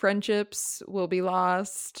Friendships will be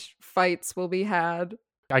lost. Fights will be had.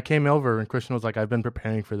 I came over and Christian was like, I've been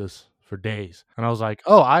preparing for this for days. And I was like,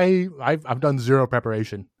 oh, I've done zero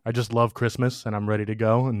preparation. I just love Christmas and I'm ready to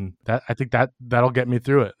go. And I think that'll get me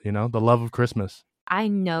through it, the love of Christmas. I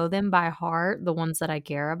know them by heart, the ones that I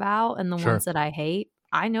care about and the ones that I hate.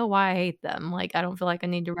 I know why I hate them. Like, I don't feel like I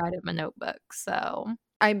need to write it in my notebook. So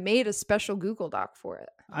I made a special Google Doc for it.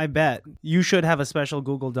 I bet. You should have a special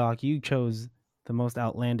Google Doc. You chose the most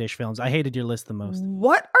outlandish films. I hated your list the most.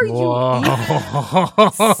 What are you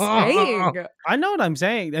saying? I know what I'm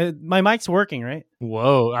saying. My mic's working, right?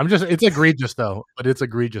 Whoa. It's egregious though. But it's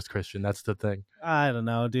egregious, Christian. That's the thing. I don't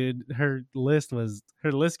know, dude. Her list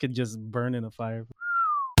could just burn in a fire.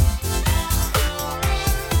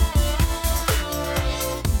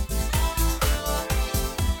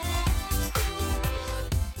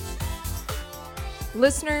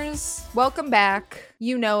 Listeners, welcome back.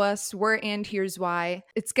 You know us. We're And Here's Why.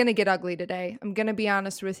 It's going to get ugly today. I'm going to be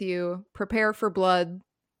honest with you. Prepare for blood,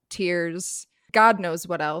 tears, God knows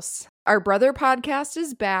what else. Our brother podcast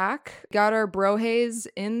is back. Got our brohays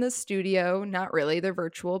in the studio. Not really, they're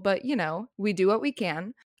virtual, but we do what we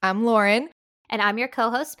can. I'm Lauren. And I'm your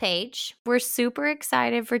co-host, Paige. We're super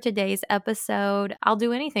excited for today's episode. I'll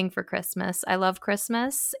do anything for Christmas. I love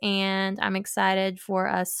Christmas, and I'm excited for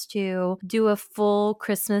us to do a full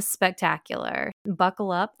Christmas spectacular.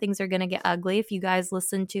 Buckle up. Things are going to get ugly. If you guys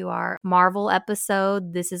listen to our Marvel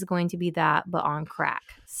episode, this is going to be that, but on crack.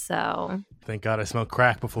 So thank God I smelled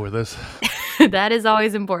crack before this. That is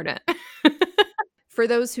always important. For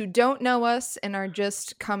those who don't know us and are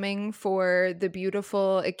just coming for the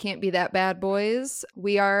beautiful It Can't Be That Bad Boys,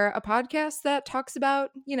 we are a podcast that talks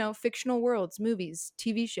about, fictional worlds, movies,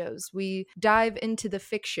 TV shows. We dive into the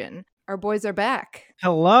fiction. Our boys are back.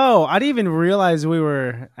 Hello. I didn't even realize we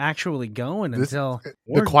were actually going until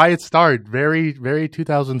the quiet start. Very, very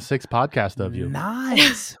 2006 podcast of you.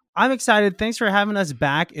 Nice. I'm excited. Thanks for having us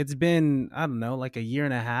back. It's been, I don't know, like a year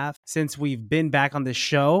and a half since we've been back on this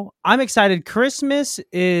show. I'm excited. Christmas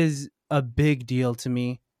is a big deal to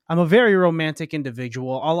me. I'm a very romantic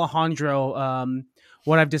individual. Alejandro,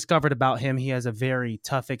 what I've discovered about him, he has a very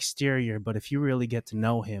tough exterior, but if you really get to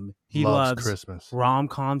know him, he loves Christmas,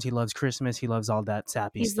 rom-coms, he loves Christmas, he loves all that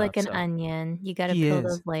sappy He's stuff. He's like an onion. You got to peel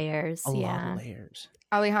those layers. A lot of layers.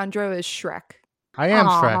 Alejandro is Shrek. I am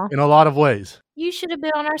Shrek in a lot of ways. You should have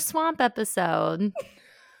been on our swamp episode.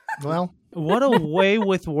 Well, what a way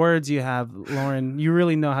with words you have, Lauren. You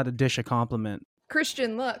really know how to dish a compliment.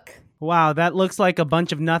 Christian, look. Wow, that looks like a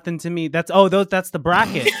bunch of nothing to me. That's the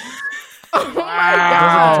bracket. Oh my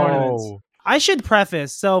God. I should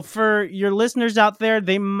preface, so for your listeners out there,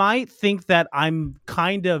 they might think that I'm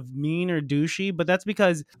kind of mean or douchey, but that's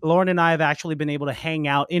because Lauren and I have actually been able to hang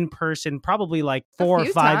out in person probably like 4 or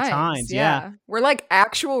 5 times. Yeah. We're like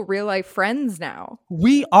actual real life friends now.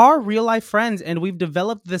 We are real life friends, and we've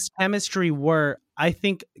developed this chemistry where I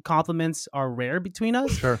think compliments are rare between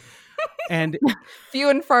us. Sure. And few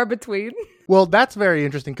and far between. Well, that's very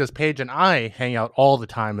interesting because Paige and I hang out all the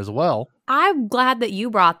time as well. I'm glad that you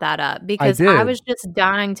brought that up because I was just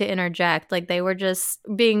dying to interject. Like they were just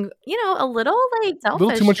being, a little like selfish. A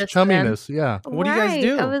little too much chumminess, yeah. What do you guys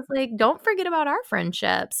do? I was like, don't forget about our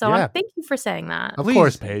friendship. So thank you for saying that. Of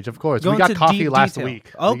course, Paige, of course. We got coffee last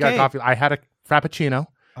week. Okay. We got coffee. I had a Frappuccino.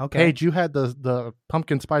 Okay. Paige, you had the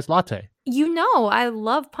pumpkin spice latte. I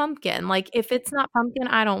love pumpkin. Like if it's not pumpkin,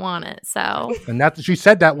 I don't want it. So and she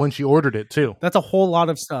said that when she ordered it too. That's a whole lot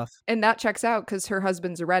of stuff. And that checks out because her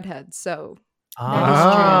husband's a redhead. So that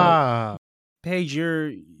is true. Paige,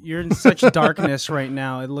 you're in such darkness right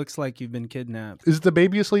now. It looks like you've been kidnapped. Is the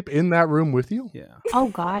baby asleep in that room with you? Yeah. Oh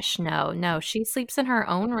gosh, no. She sleeps in her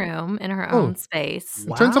own room, in her own space.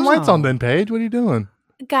 Wow. Turn some lights on then, Paige. What are you doing?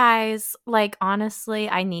 Guys, like honestly,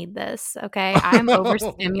 I need this, okay? I'm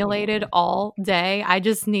overstimulated all day. I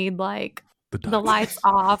just need like the lights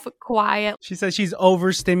off, quiet. She says she's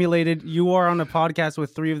overstimulated. You are on a podcast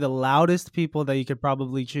with 3 of the loudest people that you could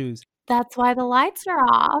probably choose. That's why the lights are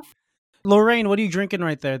off. Lorraine, what are you drinking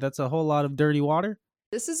right there? That's a whole lot of dirty water.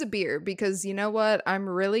 This is a beer because you know what? I'm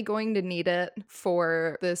really going to need it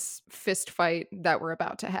for this fist fight that we're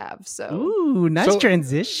about to have. So, ooh, nice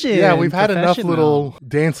transition. Yeah, we've had enough little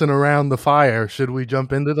dancing around the fire. Should we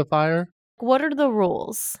jump into the fire? What are the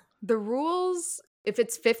rules? The rules, if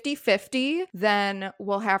it's 50-50, then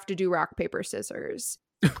we'll have to do rock, paper, scissors.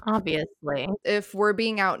 Obviously. If we're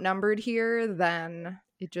being outnumbered here, then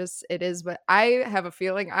It is, but I have a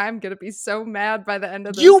feeling I'm going to be so mad by the end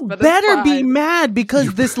of this. You but better be fine. mad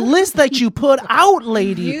because this list that you put out,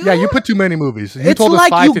 lady. Yeah, you put too many movies. You It's told us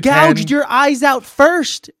like 5 you to gouged 10. your eyes out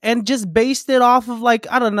first and just based it off of like,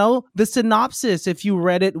 I don't know, the synopsis if you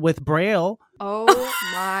read it with Braille. Oh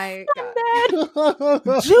my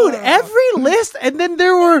God. Dude, every list, and then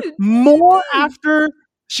there were more after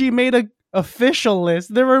she made a official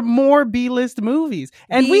list. There were more B-list movies.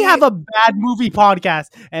 And we have a bad movie podcast,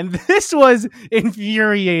 and this was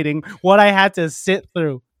infuriating what I had to sit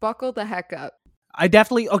through. Buckle the heck up. I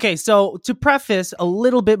definitely, okay, so to preface a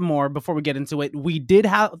little bit more before we get into it, we did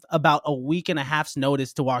have about a week and a half's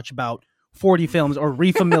notice to watch about 40 films or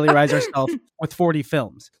refamiliarize ourselves with 40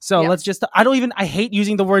 films. So let's just, I hate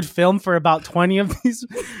using the word film for about 20 of these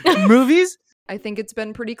movies. I think it's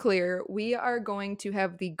been pretty clear. We are going to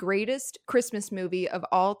have the greatest Christmas movie of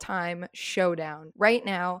all time, Showdown. Right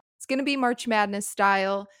now, it's going to be March Madness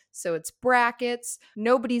style, so it's brackets.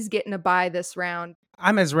 Nobody's getting a bye this round.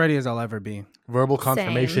 I'm as ready as I'll ever be. Verbal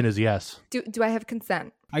confirmation is yes. Do I have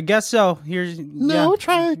consent? I guess so. Here's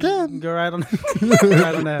Try again. Go right on.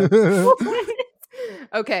 Right on ahead.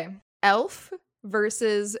 Okay. Elf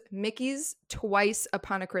versus Mickey's Twice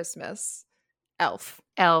Upon a Christmas. Elf.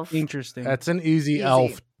 Interesting. That's an easy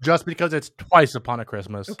elf, just because it's twice upon a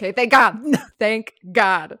Christmas. Okay, thank God. Thank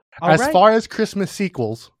God. As far as Christmas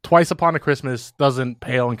sequels, Twice Upon a Christmas doesn't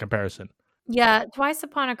pale in comparison. Yeah, Twice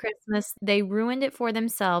Upon a Christmas, they ruined it for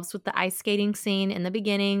themselves with the ice skating scene in the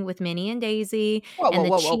beginning with Minnie and Daisy.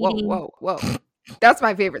 Whoa. That's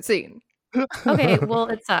my favorite scene. Okay, well,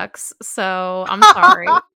 it sucks. So I'm sorry.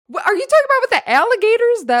 Are you talking about with the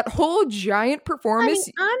alligators? That whole giant performance?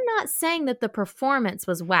 I mean, I'm not saying that the performance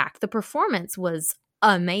was whack. The performance was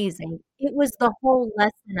amazing. It was the whole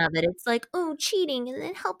lesson of it. It's like, oh, cheating and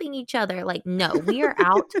then helping each other. Like, no, we are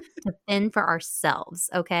out to fend for ourselves.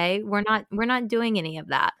 Okay, we're not doing any of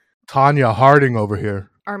that. Tanya Harding over here.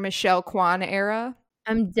 Our Michelle Kwan era.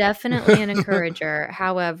 I'm definitely an encourager.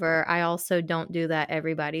 However, I also don't do that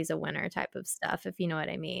everybody's a winner type of stuff, if you know what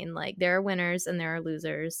I mean. Like, there are winners and there are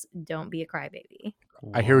losers. Don't be a crybaby.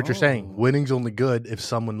 I hear what you're saying. Winning's only good if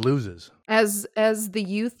someone loses. As the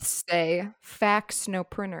youth say, facts no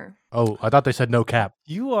printer. Oh, I thought they said no cap.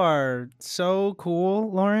 You are so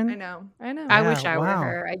cool, Lauren. I know. I wish I were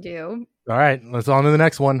her. I do. All right, let's on to the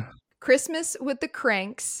next one. Christmas with the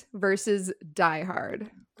Cranks versus Die Hard.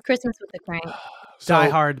 Christmas with the Crank. Die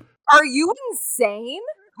Hard. Are you insane?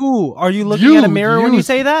 Ooh, are you looking at a mirror when you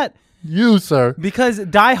say that? You, sir. Because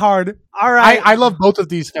Die Hard, all right. I love both of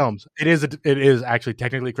these films. It is actually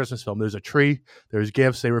technically a Christmas film. There's a tree, there's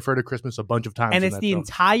gifts. They refer to Christmas a bunch of times. And it's the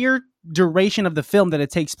entire duration of the film that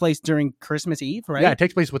it takes place during Christmas Eve, right? Yeah, it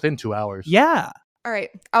takes place within 2 hours. Yeah. All right,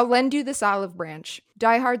 I'll lend you this olive branch.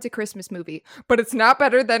 Die Hard's a Christmas movie, but it's not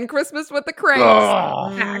better than Christmas with the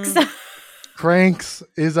Cranks. Cranks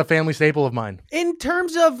is a family staple of mine. In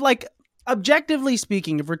terms of like objectively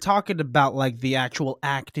speaking, if we're talking about like the actual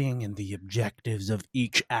acting and the objectives of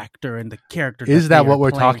each actor and the character, is that what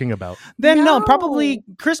we're playing, talking about? Then no, probably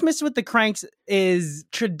Christmas with the Cranks is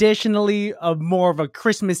traditionally a more of a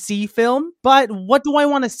Christmassy film. But what do I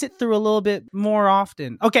want to sit through a little bit more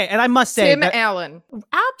often? Okay, and I must say, Tim Allen.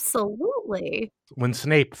 Absolutely. When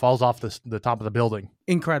Snape falls off the top of the building.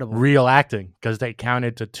 Incredible. Real acting, because they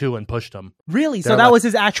counted to 2 and pushed him. Really? So that was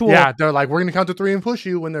his actual... Yeah, they're like, we're going to count to 3 and push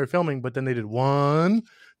you when they're filming, but then they did 1,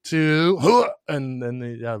 2, and then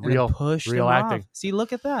the real acting. See,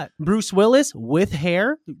 look at that. Bruce Willis with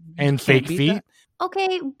hair. And fake feet. That.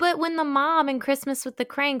 Okay, but when the mom in Christmas with the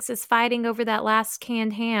Cranks is fighting over that last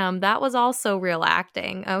canned ham, that was also real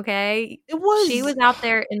acting, okay? It was. She was out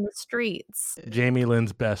there in the streets. Jamie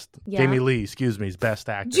Lynn's best. Yeah. Jamie Lee, excuse me, is best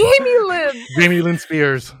actor. Jamie Lynn. Jamie Lynn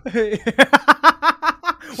Spears.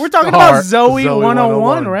 We're talking about Zoe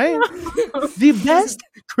 101, right? The best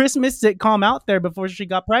Christmas sitcom out there before she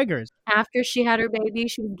got preggers. After she had her baby,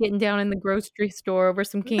 she was getting down in the grocery store over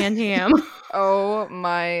some canned ham. Oh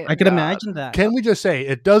my I could imagine that. Can we just say,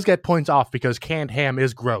 it does get points off because canned ham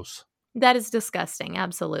is gross. That is disgusting,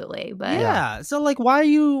 absolutely. But yeah, so like, why are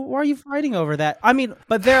you fighting over that? I mean,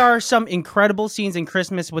 but there are some incredible scenes in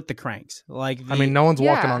Christmas with the Cranks. Like, no one's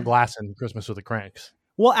walking on glass in Christmas with the Cranks.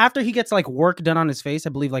 Well, after he gets like work done on his face, I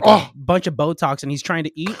believe like a bunch of Botox, and he's trying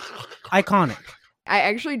to eat. Iconic. I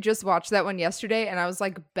actually just watched that one yesterday, and I was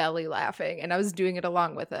like belly laughing, and I was doing it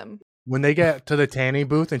along with him. When they get to the tanning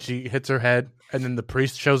booth and she hits her head, and then the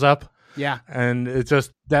priest shows up. Yeah, and it's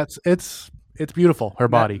just it's beautiful. Her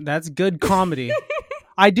body. That's good comedy.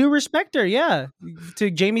 I do respect her. Yeah,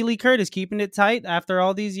 to Jamie Lee Curtis, keeping it tight after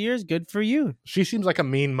all these years. Good for you. She seems like a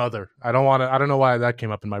mean mother. I don't know why that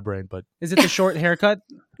came up in my brain, but Is it the short haircut?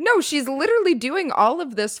 No, she's literally doing all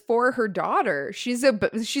of this for her daughter. She's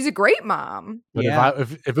a great mom. but Yeah.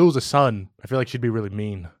 if it was a son, I feel like she'd be really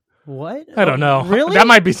mean. What? I don't know. Really? That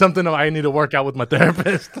might be something I need to work out with my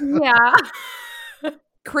therapist. Yeah.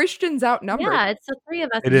 Christian's outnumbered. Yeah, it's the three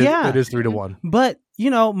of us. It is. Yeah. It is 3-1. But,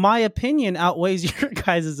 my opinion outweighs your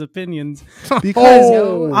guys' opinions because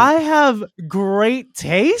Oh. I have great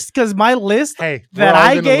taste because my list Hey, that we're all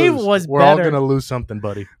I gonna gave lose. was We're all better. gonna lose something,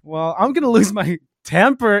 buddy. Well, I'm going to lose my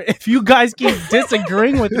temper if you guys keep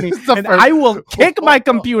disagreeing with me. It's the And first- I will kick my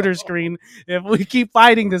computer screen if we keep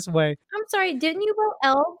fighting this way. I'm sorry, didn't you vote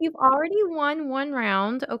L? You've already won one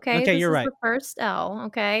round. Okay, Okay, this you're is right. the first L.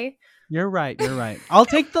 Okay. You're right. I'll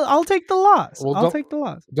take the loss. Well, I'll don't- take the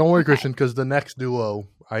loss. Don't worry, Christian, because the next duo,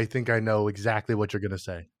 I think I know exactly what you're gonna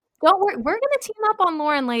say. Don't worry. We're gonna team up on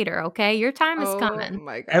Lauren later. Okay, your time is Oh coming.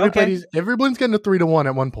 my god. Everyone's getting a 3-1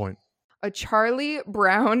 at one point. A Charlie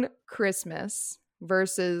Brown Christmas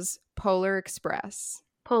versus Polar Express.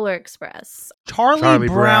 Polar Express. Charlie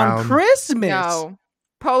Brown Christmas. No.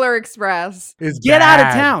 Polar Express. It's Get out of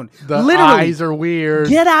bad. town. The Literally. eyes are weird.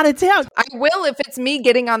 Get out of town. I will if it's me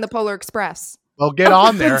getting on the Polar Express. Well, get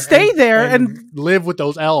on Then there. stay there and live with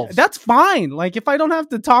those elves. That's fine. Like if I don't have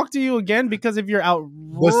to talk to you again because of your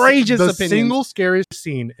outrageous the opinions. single scariest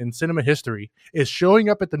scene in cinema history is showing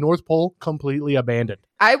up at the North Pole completely abandoned.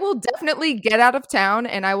 I will definitely get out of town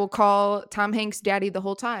and I will call Tom Hanks daddy the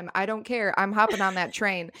whole time. I don't care. I'm hopping on that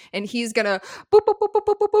train and he's going to boop, boop, boop, boop,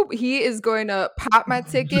 boop, boop, boop. He is going to pop my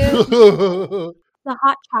ticket. The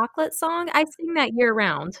hot chocolate song. I sing that year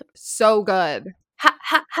round. So good. Ha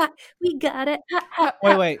ha ha. We got it. Ha, ha,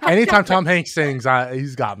 ha, Wait. ha, Anytime chocolate. Tom Hanks sings,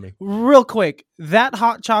 he's got me. Real quick, that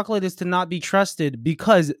hot chocolate is to not be trusted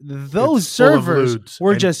because those It's full of servers lewds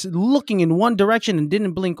were and- just looking in one direction and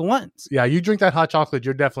didn't blink once. Yeah, you drink that hot chocolate,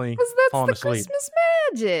 you're definitely Because that's falling the asleep. Christmas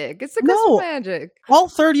magic. It's the No. Christmas magic. All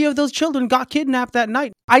 30 of those children got kidnapped that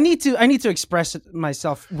night. I need to express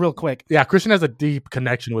myself real quick. Yeah, Christian has a deep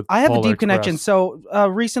connection with I have a Polar deep connection. Express. So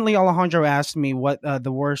recently, Alejandro asked me what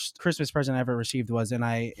the worst Christmas present I ever received was, and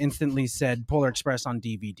I instantly said Polar Express on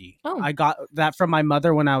DVD. Oh. I got that from my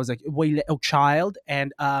mother when I was a little child,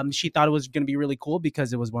 and she thought it was going to be really cool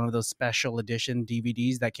because it was one of those special edition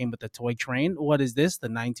DVDs that came with the toy train. What is this? The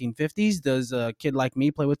 1950s? Does a kid like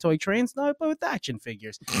me play with toy trains? No, I play with action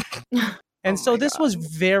figures. And Oh so my this God. was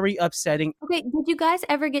very upsetting. Okay, did you guys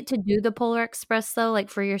ever get to do the Polar Express though, like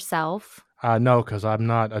for yourself? No, because I'm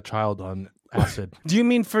not a child on acid. Do you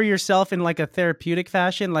mean for yourself in like a therapeutic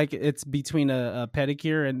fashion, like it's between a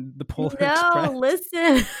pedicure and the Polar Express? No,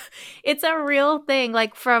 listen. It's a real thing.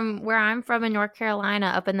 Like from where I'm from in North Carolina,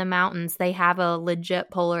 up in the mountains, they have a legit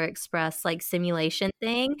Polar Express like simulation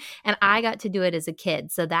thing. And I got to do it as a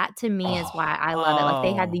kid. So that to me is why I love it. Like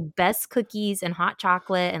they had the best cookies and hot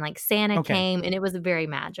chocolate and like Santa Okay. came and it was very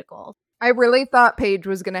magical. I really thought Paige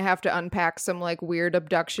was going to have to unpack some like weird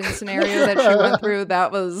abduction scenario that she went through.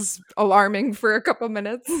 That was alarming for a couple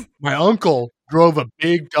minutes. My uncle drove a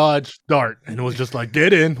big Dodge Dart and was just like,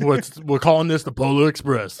 "Get in. We're calling this the Polar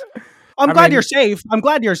Express." I'm I glad mean- you're safe. I'm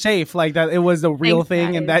glad you're safe. Like that, it was the real Thanks, thing,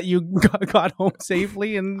 guys. and that you got home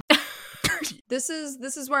safely. And This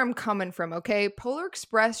is where I'm coming from, okay? Polar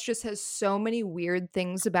Express just has so many weird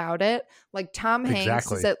things about it. Like Tom Hanks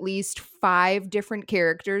Exactly. is at least 5 different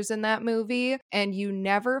characters in that movie, and you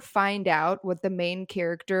never find out what the main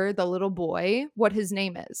character, the little boy, what his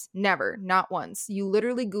name is. Never, not once. You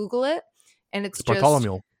literally Google it, and it's just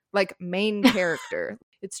Bartholomew. like main character.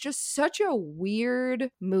 It's just such a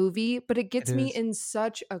weird movie, but it gets It me is. in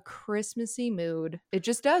such a Christmassy mood. It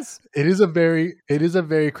just does. It is a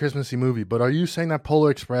very Christmassy movie. But are you saying that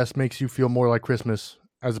Polar Express makes you feel more like Christmas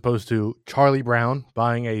as opposed to Charlie Brown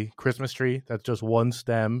buying a Christmas tree that's just one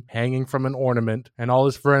stem hanging from an ornament and all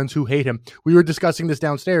his friends who hate him? We were discussing this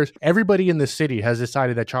downstairs. Everybody in this city has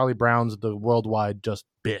decided that Charlie Brown's the worldwide just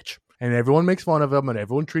bitch. And everyone makes fun of him and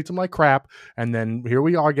everyone treats him like crap. And then here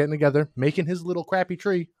we are getting together, making his little crappy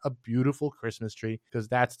tree a beautiful Christmas tree because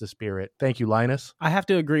that's the spirit. Thank you, Linus. I have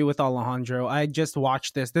to agree with Alejandro. I just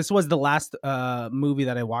watched this. This was the last movie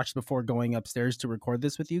that I watched before going upstairs to record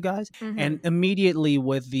this with you guys. Mhm. And immediately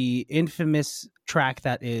with the infamous track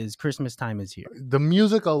that is "Christmas Time Is Here." The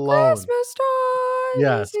music alone. Christmas time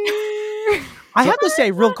Yes. is here. I have to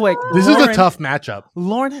say real quick, This is a Lauren- tough matchup.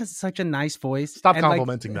 Lauren has such a nice voice. Stop and, like,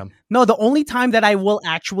 complimenting them. No, the only time that I will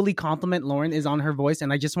actually compliment Lauren is on her voice,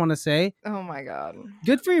 and I just want to say, Oh my god.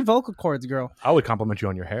 good for your vocal cords, girl. I would compliment you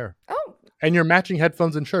on your hair Oh, and your matching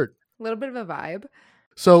headphones and shirt. a little bit of a vibe.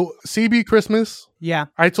 So CB Christmas, Yeah.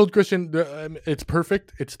 I told Christian it's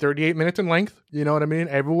perfect. It's 38 minutes in length. You know what I mean?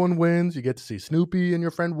 Everyone wins. You get to see Snoopy and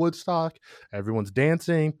your friend Woodstock. Everyone's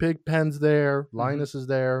dancing. Pigpen's there. Linus is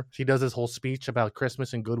there. She does this whole speech about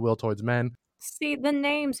Christmas and goodwill towards men. See, the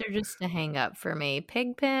names are just a hang up for me.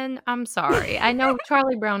 Pigpen, I'm sorry. I know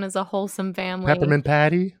Charlie Brown is a wholesome family. Peppermint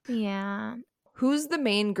Patty. Yeah. Who's the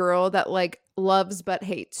main girl that like loves but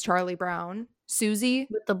hates Charlie Brown? Susie?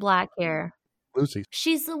 With the black hair. Lucy.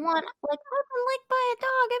 She's the one, like, I've been licked by a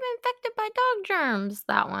dog. I'm infected by dog germs.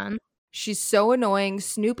 That one. She's so annoying.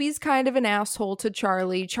 Snoopy's kind of an asshole to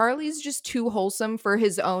Charlie. Charlie's just too wholesome for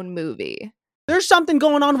his own movie. There's something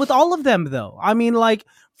going on with all of them, though. I mean, like,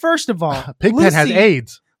 first of all, Pigpen has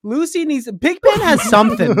AIDS. Lucy needs... Pigpen has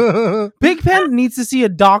something. Pigpen needs to see a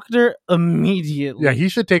doctor immediately. Yeah, he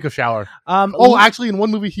should take a shower. Actually, in one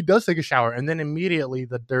movie, he does take a shower, and then immediately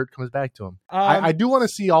the dirt comes back to him. I do want to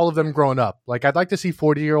see all of them growing up. Like, I'd like to see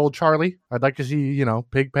 40-year-old Charlie. I'd like to see,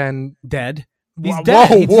 Pigpen... Dead. He's dead.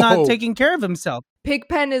 Whoa, He's not taking care of himself.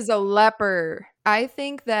 Pigpen is a leper. I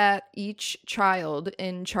think that each child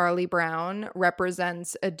in Charlie Brown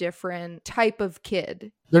represents a different type of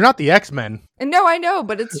kid. They're not the X-Men. And no, I know,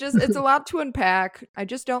 but it's a lot to unpack. I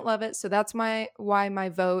just don't love it. So that's why my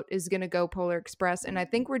vote is going to go Polar Express. And I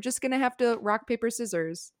think we're just going to have to rock, paper,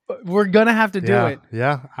 scissors. We're going to have to do it.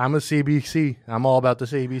 Yeah, I'm a CBC. I'm all about the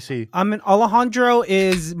CBC. Alejandro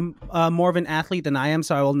is more of an athlete than I am,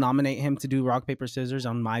 so I will nominate him to do rock, paper, scissors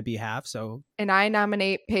on my behalf. So, and I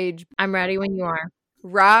nominate Paige. I'm ready when you are.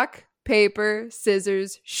 Rock, paper,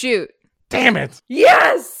 scissors, shoot. Damn it.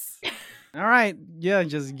 Yes! All right. Yeah,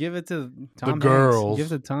 just give it to Tom Hanks. Girls. Give it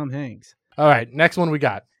to Tom Hanks. All right, next one we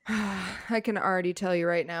got. I can already tell you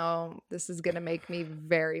right now, this is going to make me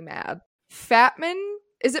very mad. Fatman?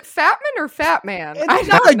 Is it Fatman or Fatman? It's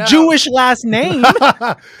not a Jewish last name.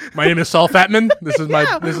 My name is Saul Fatman. This is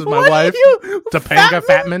my wife, Topanga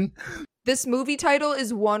Fatman. This movie title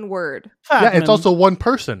is one word. Fatman. Yeah, it's also one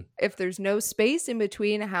person. If there's no space in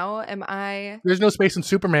between, how am I? There's no space in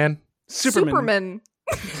Superman. Superman.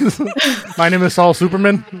 My name is Saul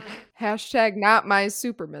Superman. Hashtag not my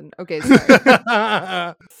Superman. Okay,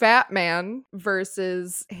 sorry. Fat Man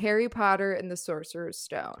versus Harry Potter and the Sorcerer's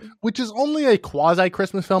Stone. Which is only a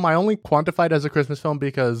quasi-Christmas film. I only quantify it as a Christmas film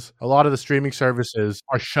because a lot of the streaming services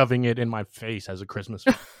are shoving it in my face as a Christmas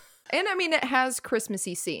film. And I mean, it has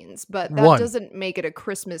Christmassy scenes, but that doesn't make it a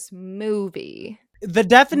Christmas movie. The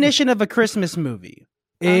definition of a Christmas movie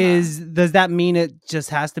is, does that mean it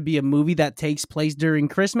just has to be a movie that takes place during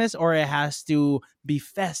Christmas, or it has to be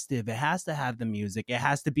festive? It has to have the music. It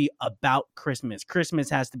has to be about Christmas. Christmas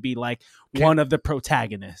has to be like one of the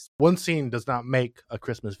protagonists. One scene does not make a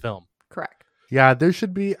Christmas film. Correct. Yeah, there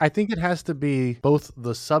should be, I think it has to be both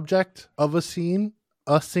the subject of a scene,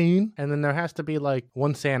 and then there has to be like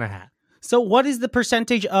one Santa hat. So what is the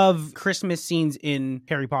percentage of Christmas scenes in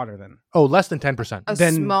Harry Potter then? Oh, less than 10%. A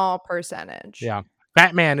small percentage. Yeah.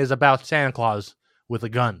 Batman is about Santa Claus with a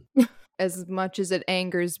gun. As much as it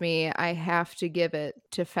angers me, I have to give it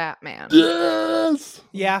to Fat Man. Yes!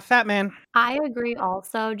 Yeah, Fat Man. I agree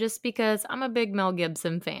also, just because I'm a big Mel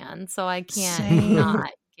Gibson fan, so I can't Same.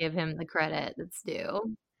 not give him the credit that's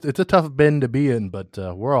due. It's a tough bin to be in, but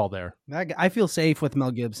we're all there. I feel safe with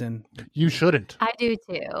Mel Gibson. You shouldn't. I do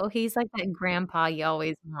too. He's like that grandpa you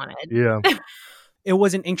always wanted. Yeah. It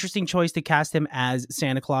was an interesting choice to cast him as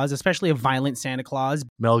Santa Claus, especially a violent Santa Claus.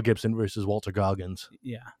 Mel Gibson versus Walter Goggins.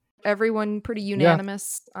 Yeah. Everyone pretty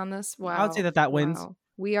unanimous on this. Wow. I would say that wins. Wow.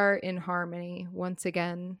 We are in harmony once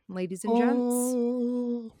again, ladies and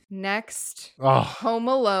gents. Next, Home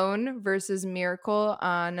Alone versus Miracle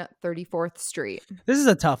on 34th Street. This is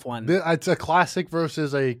a tough one. It's a classic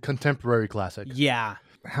versus a contemporary classic. Yeah.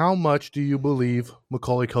 How much do you believe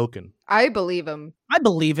Macaulay Culkin? I believe him. I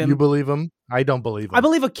believe him. You believe him? I don't believe him. I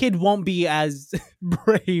believe a kid won't be as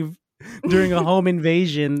brave during a home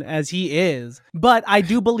invasion as he is. But I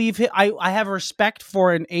do believe I have respect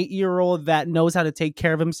for an 8-year-old that knows how to take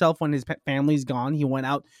care of himself when his family's gone. He went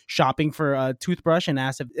out shopping for a toothbrush and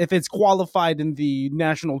asked if it's qualified in the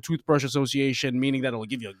National Toothbrush Association, meaning that it'll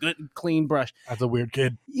give you a good, clean brush. That's a weird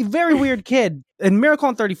kid. Very weird kid. And Miracle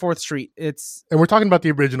on 34th Street, And we're talking about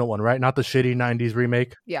the original one, right? Not the shitty 90s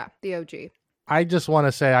remake? Yeah, the OG. I just want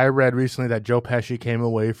to say I read recently that Joe Pesci came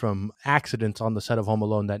away from accidents on the set of Home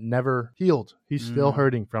Alone that never healed. He's still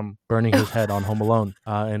hurting from burning his head on Home Alone.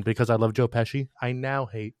 And because I love Joe Pesci, I now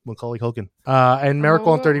hate Macaulay Culkin. And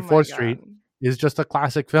Miracle on 34th Street is just a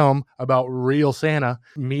classic film about real Santa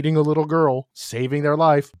meeting a little girl, saving their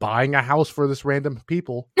life, buying a house for this random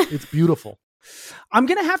people. It's beautiful. I'm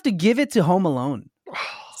going to have to give it to Home Alone.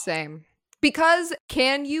 Same. Because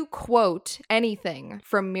can you quote anything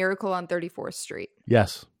from Miracle on 34th Street?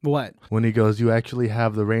 Yes. What? When he goes, you actually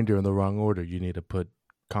have the reindeer in the wrong order. You need to put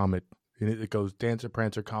Comet. It goes Dancer,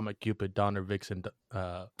 Prancer, Comet, Cupid, Donner, Vixen.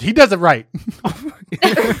 He does it right.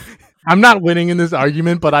 I'm not winning in this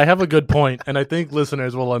argument, but I have a good point, and I think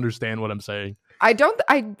listeners will understand what I'm saying. I'm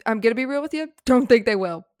going to be real with you. Don't think they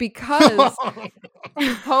will, because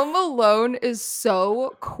Home Alone is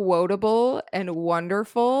so quotable and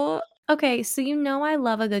wonderful. Okay, so I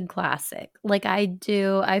love a good classic. Like I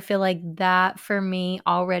do. I feel like that for me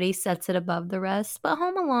already sets it above the rest. But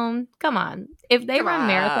Home Alone, come on. If they run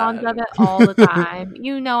marathons of it all the time,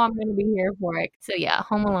 I'm going to be here for it. So yeah,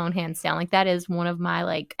 Home Alone hands down. Like that is one of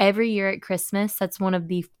my every year at Christmas, that's one of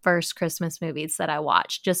the first Christmas movies that I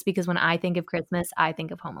watch. Just because when I think of Christmas, I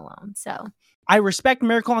think of Home Alone. So I respect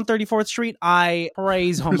Miracle on 34th Street. I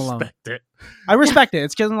praise Home Alone. Respect it. I respect it.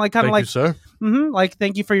 It's kind of like Thank you, sir.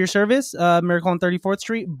 Thank you for your service, Miracle on 34th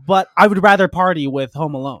Street. But I would rather party with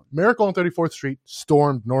Home Alone. Miracle on 34th Street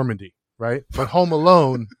stormed Normandy, right? But Home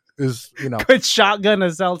Alone is, could shotgun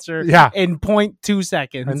a seltzer in 0.2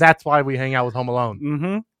 seconds. And that's why we hang out with Home Alone.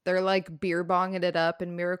 Mm-hmm. They're beer bonging it up,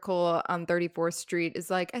 and Miracle on 34th Street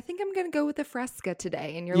is I think I'm going to go with a Fresca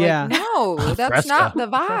today. And you're no, that's Fresca. Not the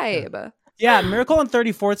vibe. Yeah, Miracle on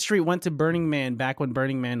 34th Street went to Burning Man back when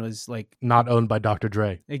Burning Man was not owned by Dr.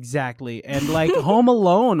 Dre. Exactly. And Home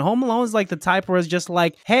Alone. Home Alone is the type where it's just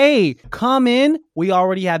hey, come in. We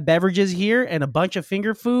already have beverages here and a bunch of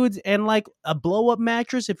finger foods and a blow-up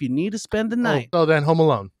mattress if you need to spend the night. So then Home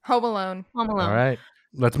Alone. Home Alone. Home Alone. All right.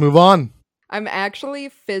 Let's move on. I'm actually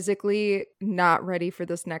physically not ready for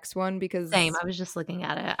this next one because... Same. I was just looking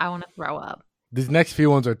at it. I want to throw up. These next few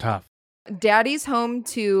ones are tough. Daddy's Home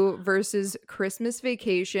 2 versus Christmas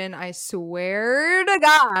Vacation. I swear to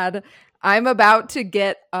God, I'm about to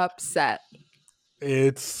get upset.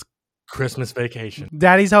 It's Christmas Vacation.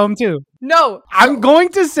 Daddy's Home too. No. I'm going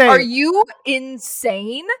to say... Are you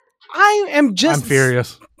insane? I am just... I'm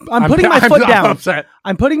furious. I'm putting my foot down. I'm upset.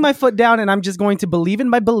 I'm putting my foot down, and I'm just going to believe in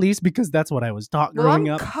my beliefs because that's what I was taught growing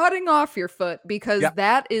I'm up. Cutting off your foot because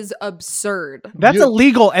that is absurd. That's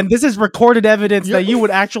illegal, and this is recorded evidence that you would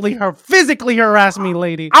actually physically harass me,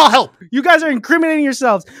 lady. I'll help. You guys are incriminating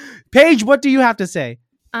yourselves. Paige, what do you have to say?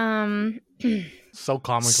 So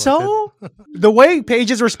comical. So the way Paige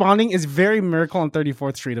is responding is very Miracle on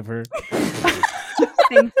 34th Street of her.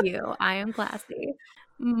 Thank you. I am classy.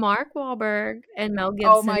 Mark Wahlberg and Mel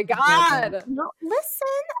Gibson. Oh my God. No,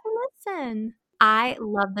 listen. I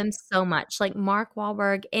love them so much. Mark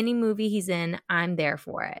Wahlberg, any movie he's in, I'm there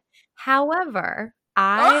for it. However,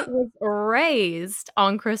 I was raised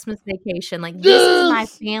on Christmas Vacation. This is my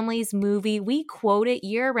family's movie. We quote it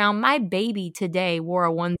year round. My baby today wore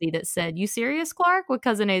a onesie that said, "You serious, Clark?" with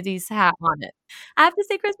Cousin Eddie's hat on it. I have to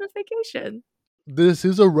say Christmas Vacation. This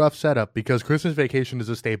is a rough setup because Christmas Vacation is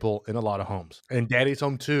a staple in a lot of homes. And Daddy's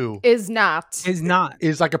Home 2 is not.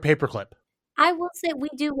 Is like a paperclip. I will say we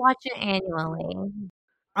do watch it annually.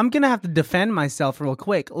 I'm going to have to defend myself real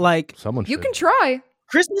quick. Someone should. You can try.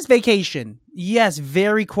 Christmas Vacation. Yes,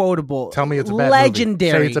 very quotable. Tell me it's a bad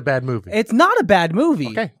legendary. movie. Say it's a bad movie. It's not a bad movie.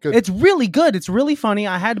 Okay, good. It's really good. It's really funny.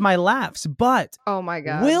 I had my laughs. But oh my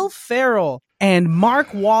God, Will Ferrell and Mark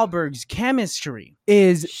Wahlberg's chemistry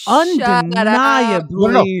is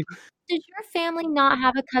undeniably... Does your family not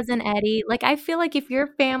have a Cousin Eddie? I feel like if your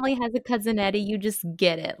family has a Cousin Eddie, you just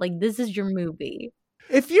get it. This is your movie.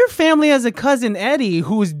 If your family has a Cousin Eddie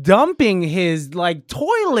who's dumping his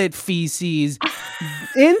toilet feces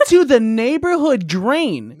into the neighborhood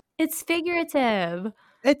drain, it's figurative.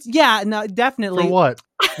 Definitely. For what?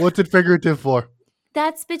 What's it figurative for?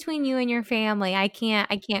 That's between you and your family. I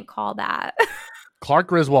can't call that. Clark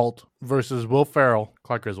Griswold versus Will Ferrell.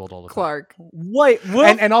 Clark Griswold all the time. Clark. Wait,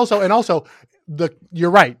 and also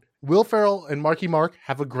you're right. Will Ferrell and Marky Mark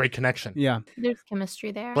have a great connection. Yeah. There's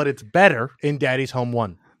chemistry there. But it's better in Daddy's Home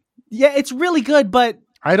 1. Yeah, it's really good, but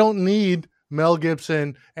I don't need Mel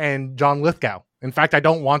Gibson and John Lithgow. In fact, I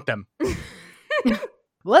don't want them.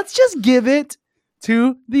 Let's just give it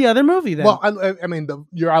to the other movie then. Well, I mean,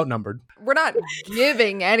 you're outnumbered. We're not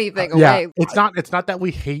giving anything away. It's not that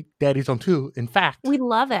we hate Daddy's Home 2. In fact, we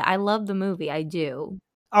love it. I love the movie. I do.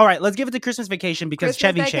 All right, let's give it to Christmas Vacation because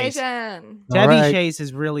Chevy Chase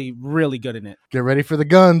is really, really good in it. Get ready for the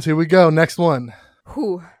guns. Here we go. Next one.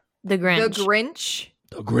 Who? The Grinch. The Grinch.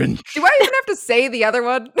 The Grinch. Do I even have to say the other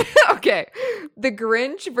one? Okay. The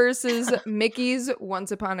Grinch versus Mickey's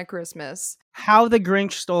Once Upon a Christmas. How the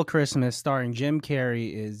Grinch Stole Christmas, starring Jim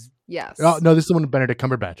Carrey, is... Yes. Oh, no, this is the one with Benedict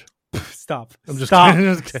Cumberbatch. Stop. I'm just Stop.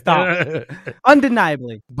 kidding. Just kidding. Stop.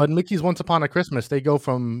 Undeniably. But Mickey's Once Upon a Christmas, they go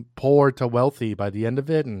from poor to wealthy by the end of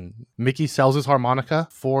it, and Mickey sells his harmonica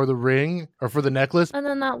for the ring or for the necklace. And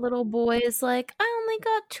then that little boy is like, I only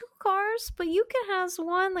got 2 cars, but you can have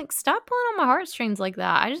one. Like, stop pulling on my heartstrings like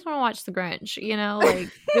that. I just want to watch The Grinch,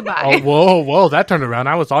 like, goodbye. Oh, whoa, that turned around.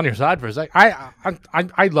 I was on your side for a sec.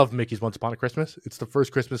 I love Mickey's Once Upon a Christmas. It's the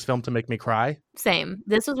first Christmas film to make me cry. Same.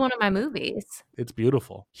 This was one of my movies. It's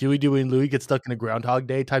beautiful. Huey, Dewey, and Louie get stuck in a Groundhog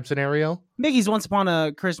Day type scenario. Mickey's Once Upon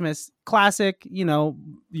a Christmas classic,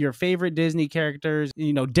 your favorite Disney characters,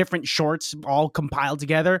 different shorts all compiled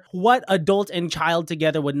together. What adult and child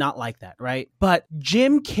together would not like that, right? But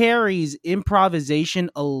Jim Carrey's improvisation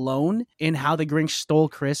alone in How the Grinch Stole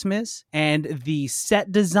Christmas and the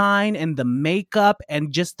set design and the makeup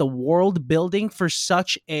and just the world building for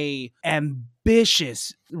such a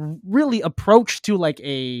ambitious, really approach to like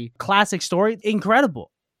a classic story,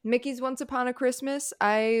 incredible. Mickey's Once Upon a Christmas,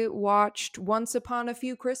 I watched once upon a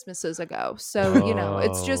few Christmases ago. So,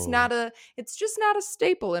 it's just not a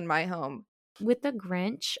staple in my home. With The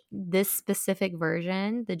Grinch, this specific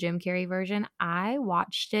version, the Jim Carrey version, I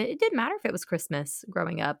watched it. It didn't matter if it was Christmas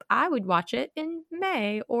growing up. I would watch it in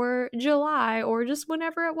May or July or just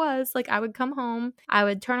whenever it was. Like, I would come home, I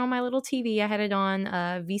would turn on my little TV. I had it on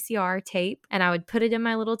a VCR tape, and I would put it in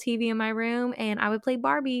my little TV in my room, and I would play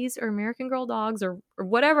Barbies or American Girl Dogs or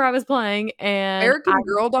whatever I was playing. And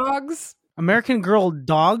Girl Dogs? American Girl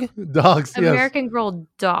Dog? Dogs, yes. American Girl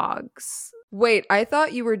Dogs. Wait, I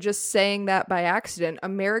thought you were just saying that by accident.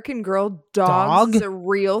 American Girl Dogs is a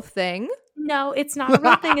real thing? No, it's not a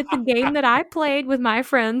real thing. It's a game that I played with my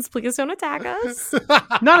friends. Please don't attack us.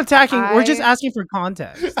 Not attacking. We're just asking for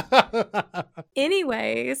context.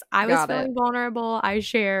 Anyways, I was feeling vulnerable. I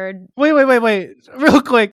shared. Wait. Real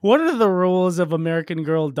quick. What are the rules of American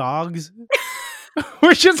Girl Dogs?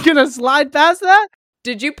 We're just going to slide past that?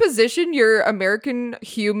 Did you position your American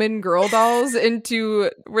human girl dolls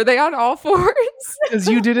were they on all fours? Because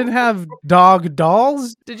you didn't have dog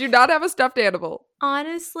dolls? Did you not have a stuffed animal?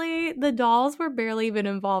 Honestly, the dolls were barely even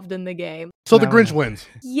involved in the game. So the Grinch wins.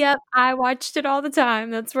 Yep, I watched it all the time.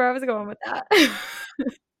 That's where I was going with that.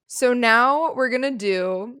 So now we're going to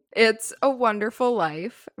do It's a Wonderful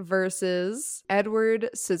Life versus Edward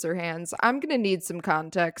Scissorhands. I'm going to need some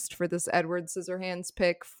context for this Edward Scissorhands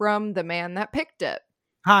pick from the man that picked it.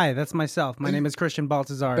 Hi, that's myself. My name is Christian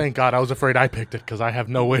Baltazar. Thank God. I was afraid I picked it because I have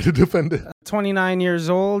no way to defend it. 29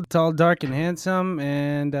 years old, tall, dark, and handsome.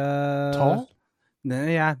 And tall?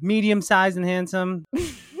 Yeah, medium-sized and handsome.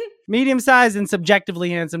 Medium-sized and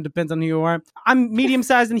subjectively handsome, depends on who you are. I'm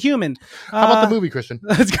medium-sized and human. How about the movie, Christian?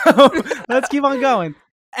 Let's go. Let's keep on going.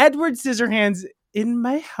 Edward Scissorhands, in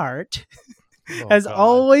my heart, has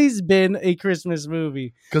always been a Christmas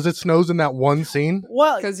movie. Because it snows in that one scene?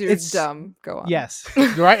 Well, because you're dumb. Go on. Yes.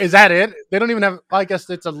 Right? Is that it? They don't even have... I guess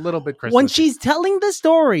it's a little bit Christmas. When she's telling the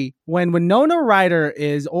story, when Winona Ryder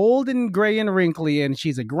is old and gray and wrinkly and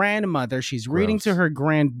she's a grandmother, she's reading to her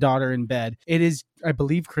granddaughter in bed. It is, I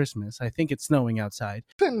believe, Christmas. I think it's snowing outside.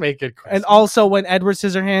 Didn't make it Christmas. And also when Edward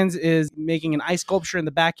Scissorhands is making an ice sculpture in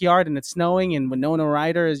the backyard and it's snowing and Winona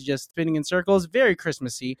Ryder is just spinning in circles, very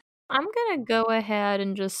Christmassy. I'm going to go ahead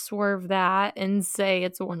and just swerve that and say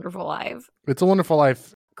It's a Wonderful Life. It's a Wonderful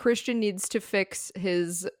Life. Christian needs to fix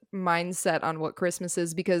his mindset on what Christmas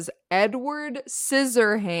is because Edward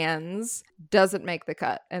Scissorhands doesn't make the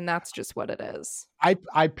cut, and that's just what it is.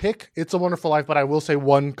 I pick It's a Wonderful Life, but I will say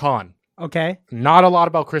one con. Okay. Not a lot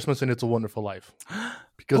about Christmas in It's a Wonderful Life.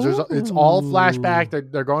 Because it's all flashback.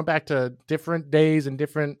 They're going back to different days and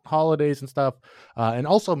different holidays and stuff. And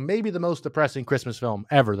also maybe the most depressing Christmas film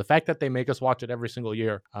ever. The fact that they make us watch it every single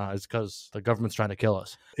year is because the government's trying to kill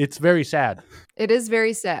us. It's very sad. It is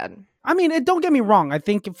very sad. I mean, don't get me wrong. I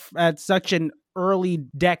think at such an early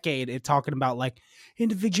decade, it's talking about like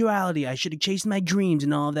individuality. I should have chased my dreams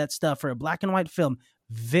and all of that stuff for a black and white film.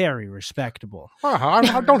 Very respectable. I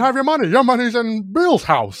don't have your money. Your money's in Bill's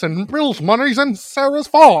house, and Bill's money's in Sarah's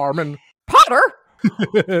farm. And Potter.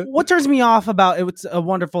 What turns me off about It's a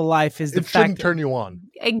Wonderful Life is the it fact shouldn't turn you on.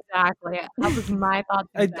 Exactly. That was my thought.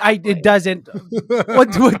 It doesn't.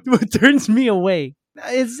 What turns me away?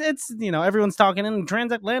 It's everyone's talking in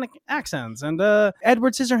transatlantic accents, and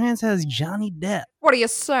Edward Scissorhands has Johnny Depp. What do you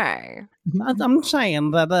say? I'm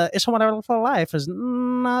saying that It's a Wonderful Life is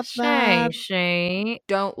not that.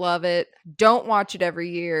 Don't love it. Don't watch it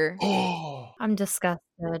every year. I'm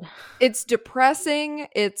disgusted. It's depressing.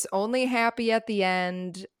 It's only happy at the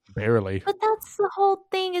end. Barely. But that's the whole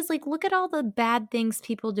thing is like, look at all the bad things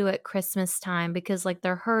people do at Christmas time because like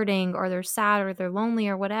they're hurting or they're sad or they're lonely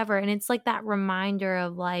or whatever. And it's like that reminder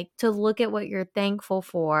of like to look at what you're thankful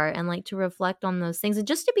for and like to reflect on those things and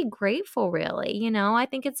just to be grateful, really. You know, I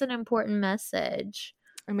think it's an important message.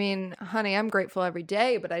 I mean, honey, I'm grateful every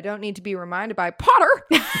day, but I don't need to be reminded by Potter.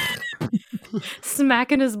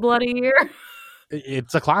 Smacking his bloody ear.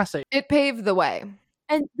 It's a classic. It paved the way.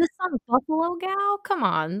 And this song, Buffalo Gal, come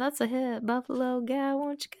on, that's a hit. Buffalo Gal,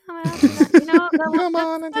 won't you come out tonight? You know, Come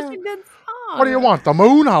on that's and such a good song. What do you want? The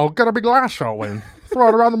moon? I'll get a big lasso and throw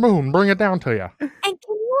it around the moon. Bring it down to you. And can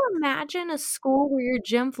you imagine a school where your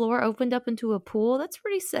gym floor opened up into a pool? That's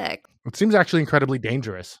pretty sick. It seems actually incredibly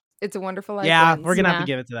dangerous. It's a Wonderful Life. Yeah, wins. we're going to have Yeah.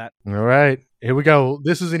 to give it to that. All right, here we go.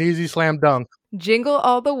 This is an easy slam dunk. Jingle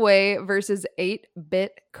All the Way versus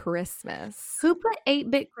 8-Bit Christmas. Who put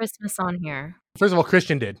 8-Bit Christmas on here? First of all,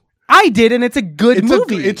 Christian did. I did, and it's a good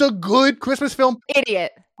movie. It's a good Christmas film.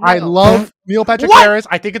 Idiot. I No. love Neil Patrick What? Harris.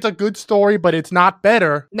 I think it's a good story, but it's not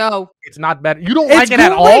better. No. It's not better. You don't It's like it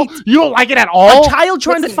at all? great. You don't like it at all? A child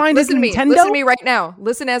trying to find his listen to me. Nintendo? Listen to me right now.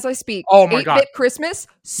 Listen as I speak. Oh my 8-Bit God. Christmas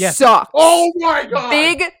Yes. sucks. Oh my God.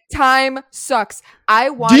 Big time sucks. I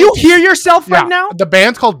Do wanted you to- hear yourself Yeah, right now? the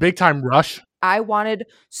band's called Big Time Rush. I wanted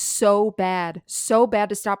so bad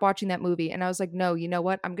to stop watching that movie. And I was like, no, you know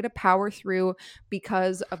what? I'm going to power through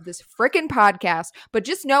because of this freaking podcast. But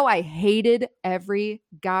just know I hated every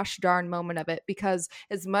gosh darn moment of it because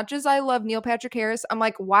as much as I love Neil Patrick Harris, I'm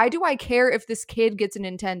like, why do I care if this kid gets a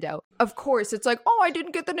Nintendo? Of course, it's like, oh, I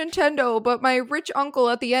didn't get the Nintendo, but my rich uncle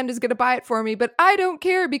at the end is going to buy it for me. But I don't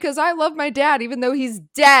care because I love my dad, even though he's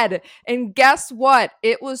dead. And guess what?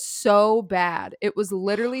 It was so bad. It was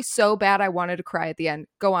literally so bad. I wanted to cry at the end.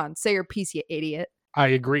 Go on, say your piece, you idiot. I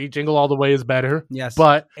agree. Jingle All the Way is better. Yes.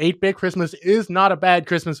 But 8-Bit Christmas is not a bad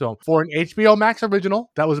Christmas film. For an HBO Max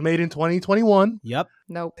original that was made in 2021, Yep.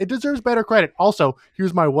 Nope. it deserves better credit. Also,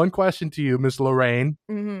 here's my one question to you, Miss Lorraine.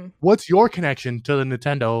 Mm-hmm. What's your connection to the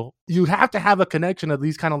Nintendo? You have to have a connection to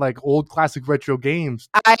these kind of like old classic retro games.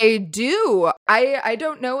 I do. I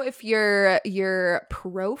don't know if you're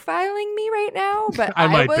profiling me right now, but I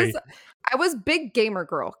might be. I was big gamer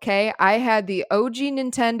girl, okay? I had the OG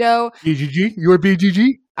Nintendo. BGG? You were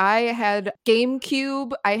BGG? I had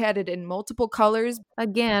GameCube. I had it in multiple colors.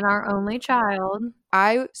 Again, our only child.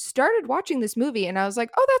 I started watching this movie and I was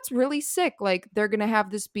like, oh, that's really sick. Like, they're going to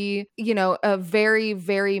have this be, you know, a very,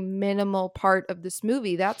 very minimal part of this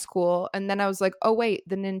movie. That's cool. And then I was like, oh, wait,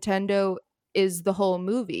 the Nintendo is the whole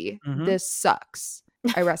movie. Mhm. This sucks.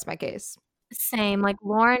 I rest my case. Same. Like,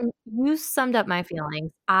 Lauren, you summed up my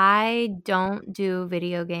feelings. I don't do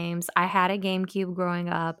video games. I had a GameCube growing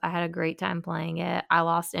up. I had a great time playing it. I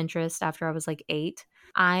lost interest after I was like 8.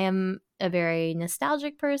 I am a very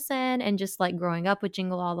nostalgic person, and just like growing up with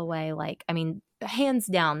Jingle All the Way, like, I mean, hands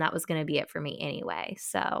down, that was going to be it for me anyway.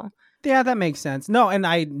 So Yeah, that makes sense. No, and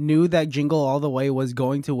I knew that Jingle All the Way was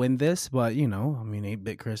going to win this, but you know, I mean,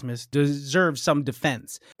 8-Bit Christmas deserves some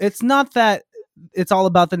defense. It's not that it's all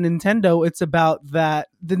about the Nintendo. It's about that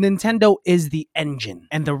the Nintendo is the engine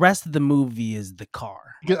and the rest of the movie is the car.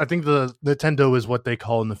 I think the Nintendo is what they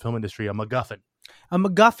call in the film industry a MacGuffin. A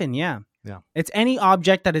MacGuffin, yeah. Yeah. It's any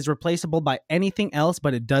object that is replaceable by anything else,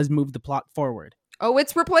 but it does move the plot forward. Oh,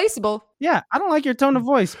 it's replaceable. Yeah, I don't like your tone of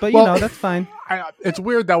voice, but Well- you know, that's fine. It's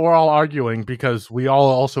weird that we're all arguing because we all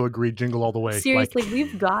also agree Jingle All the Way. seriously,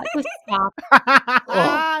 we've got to stop.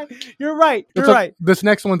 You're right. You're It's right. This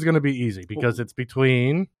next one's going to be easy because it's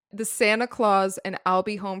between The Santa Claus and I'll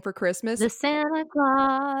Be Home for Christmas. The Santa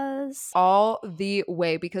Claus. All the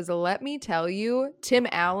way, because let me tell you, Tim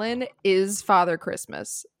Allen is Father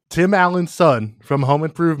Christmas. Tim Allen's son from Home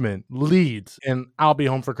Improvement leads in I'll Be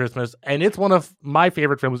Home for Christmas. And it's one of my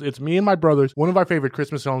favorite films. It's me and my brothers, one of our favorite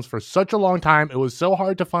Christmas films for such a long time. It was so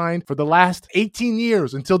hard to find for the last 18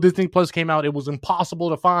 years until Disney Plus came out. It was impossible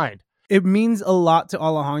to find. It means a lot to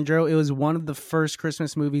Alejandro. It was one of the first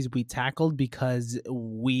Christmas movies we tackled because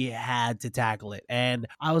we had to tackle it. And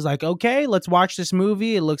I was like, okay, let's watch this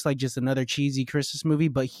movie. It looks like just another cheesy Christmas movie,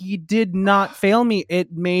 but he did not fail me.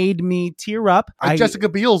 It made me tear up. Jessica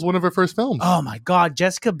Biel's one of her first films. Oh my God,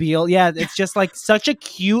 Jessica Biel. Yeah, it's just like such a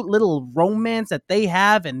cute little romance that they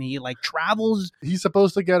have. And he like travels. He's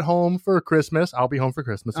supposed to get home for Christmas. I'll be home for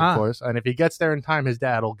Christmas, of Ah. course. And if he gets there in time, his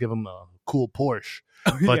dad will give him a cool Porsche.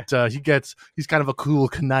 But he's kind of a cool,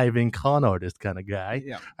 conniving con artist kind of guy.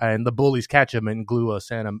 Yeah. And the bullies catch him and glue a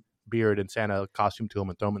Santa beard and Santa costume to him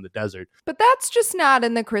and throw him in the desert. But that's just not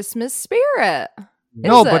in the Christmas spirit.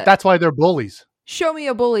 No, Is but it? that's why they're bullies. Show me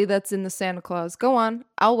a bully that's in the Santa Claus. Go on.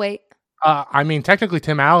 I'll wait. I mean, technically,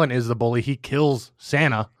 Tim Allen is the bully. He kills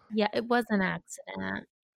Santa. Yeah, it was an accident.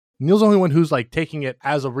 Neil's the only one who's like taking it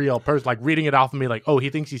as a real person, like reading it off of me like, oh, he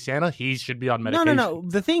thinks he's Santa. He should be on medication. No.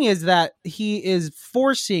 The thing is that he is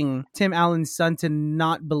forcing Tim Allen's son to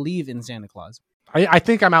not believe in Santa Claus. I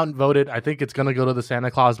think I'm outvoted. I think it's going to go to the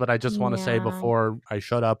Santa Claus, but I just want to say before I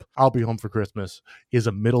shut up, I'll Be Home for Christmas is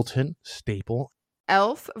a Middleton staple.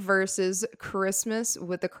 Elf versus Christmas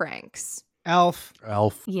with the Cranks. Elf.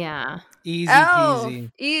 Yeah. Easy Elf.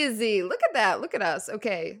 peasy. Easy. Look at that. Look at us.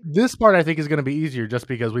 Okay. This part I think is going to be easier just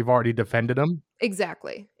because we've already defended him.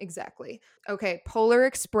 Exactly. Okay. Polar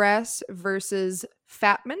Express versus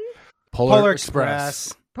Fatman. Polar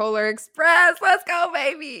Express. Polar Express. Let's go,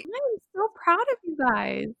 baby. I'm so proud of you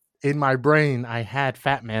guys. In my brain, I had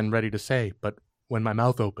Fat Man ready to say, but when my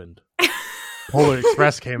mouth opened, Polar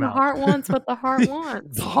Express came out. The heart wants what the heart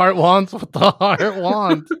wants. The heart wants what the heart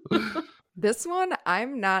wants. This one,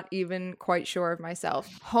 I'm not even quite sure of myself.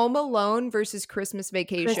 Home Alone versus Christmas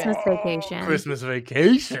Vacation. Christmas Vacation. Christmas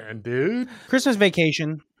Vacation, dude. Christmas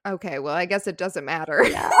Vacation. Okay, well, I guess it doesn't matter.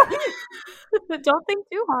 Don't think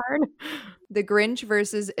too hard. The Grinch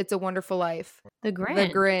versus It's a Wonderful Life. The Grinch. The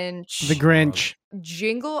Grinch. The Grinch.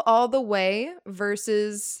 Jingle All the Way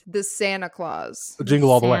versus the Santa Claus.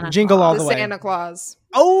 Jingle All the Way. Santa Jingle All The the Way. Santa Claus.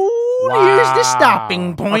 Oh, here's the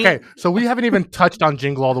stopping point. Okay, so we haven't even touched on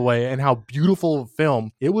Jingle All the Way and how beautiful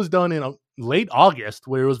film. It was done in late August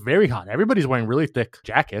where it was very hot. Everybody's wearing really thick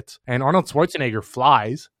jackets and Arnold Schwarzenegger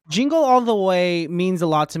flies. Jingle All the Way means a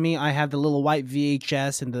lot to me. I have the little white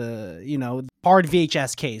VHS and the, hard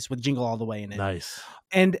VHS case with Jingle All the Way in it. Nice.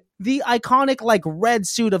 And the iconic like red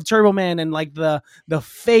suit of Turbo Man and like the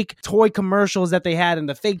fake toy commercials that they had and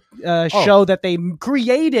the fake show that they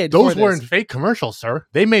created. Those weren't fake commercials, sir.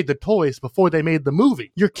 They made the toys before they made the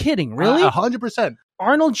movie. You're kidding, really? 100%.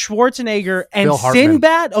 Arnold Schwarzenegger and Phil Hartman.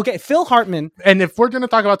 Sinbad? Okay, Phil Hartman. And if we're going to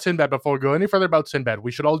talk about Sinbad before we go any further about Sinbad,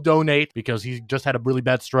 we should all donate because he just had a really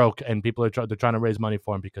bad stroke and people are they're trying to raise money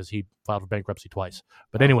for him because he filed for bankruptcy twice.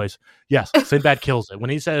 But anyways, yes, Sinbad kills it. When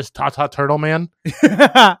he says "Ta-ta Turtle Man,"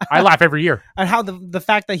 I laugh every year. And how the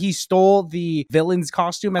fact that he stole the villain's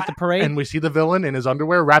costume at the parade. And we see the villain in his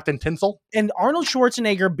underwear wrapped in tinsel. And Arnold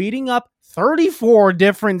Schwarzenegger beating up 34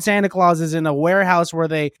 different Santa Clauses in a warehouse where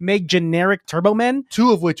they make generic Turbo Men.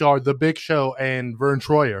 2 of which are The Big Show and Vern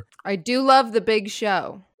Troyer. I do love The Big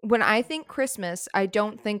Show. When I think Christmas, I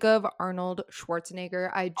don't think of Arnold Schwarzenegger.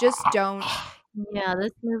 I just don't. Yeah,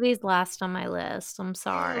 this movie's last on my list. I'm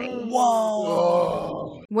sorry.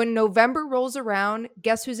 Whoa. When November rolls around,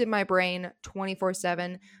 guess who's in my brain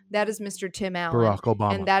 24/7? That is Mr. Tim Allen. Barack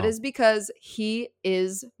Obama. And that is because he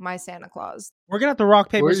is my Santa Claus. We're going to have to rock,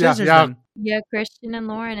 paper, scissors then. Yeah, Christian and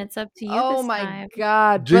Lauren, it's up to you Oh this my time.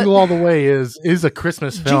 God. Jingle All the Way is a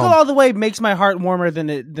Christmas film. Jingle All the Way makes my heart warmer than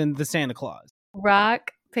the Santa Claus.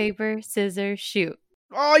 Rock, paper, scissors, shoot.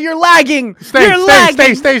 Oh, you're lagging. Stay.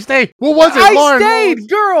 What was it, I Lauren? stayed,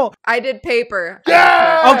 girl. I did paper.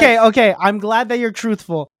 Yeah! Okay. I'm glad that you're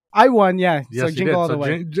truthful. I won, yeah. Yes, So you Jingle did. All the So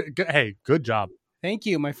Way. hey, good job. Thank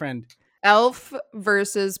you, my friend. Elf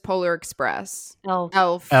versus Polar Express.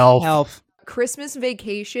 Elf. Elf. Christmas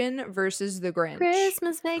Vacation versus The Grinch.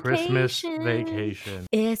 Christmas vacation. Christmas Vacation.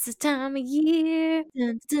 It's the time of year.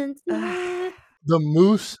 Dun, dun, dun. The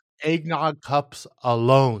Moose Eggnog Cups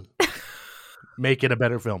alone make it a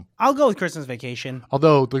better film. I'll go with Christmas Vacation.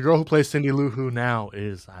 Although the girl who plays Cindy Lou Who now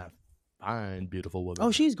is a fine, beautiful woman. Oh,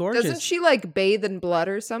 she's gorgeous. Doesn't she like bathe in blood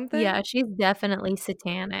or something? Yeah, she's definitely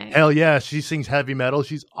satanic. Hell yeah, she sings heavy metal.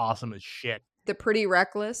 She's awesome as shit. The Pretty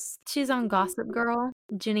Reckless. She's on Gossip Girl.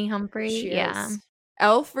 Jenny Humphrey. She Yeah. is.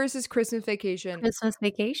 Elf versus Christmas Vacation. Christmas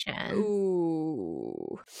Vacation.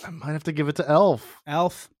 Ooh. I might have to give it to Elf.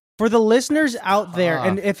 Elf. For the listeners out there, tough.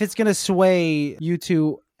 and if it's going to sway you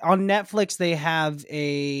two, on Netflix, they have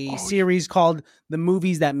a series called The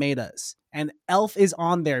Movies That Made Us. And Elf is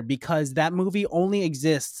on there because that movie only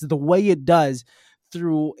exists the way it does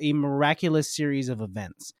through a miraculous series of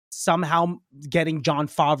events. Somehow getting Jon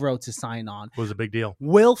Favreau to sign on Was a big deal.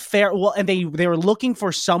 Will Ferrell. Well, and they were looking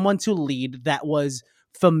for someone to lead that was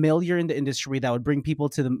familiar in the industry that would bring people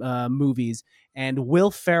to the movies. And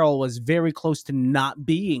Will Ferrell was very close to not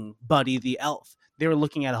being Buddy the Elf. They were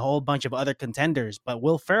looking at a whole bunch of other contenders, but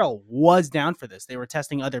Will Ferrell was down for this. They were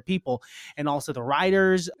testing other people and also the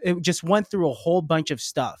writers. It just went through a whole bunch of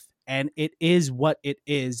stuff. And it is what it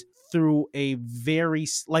is through a very,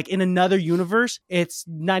 like in another universe, it's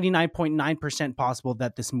 99.9% possible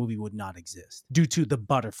that this movie would not exist due to the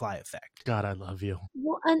butterfly effect. God, I love you.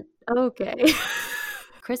 Well, okay.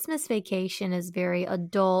 Christmas Vacation is very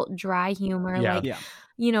adult, dry humor. Yeah. Like, Yeah.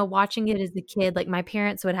 you know, watching it as a kid, like my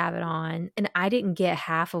parents would have it on and I didn't get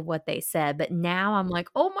half of what they said. But now I'm like,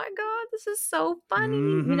 oh my God, this is so funny.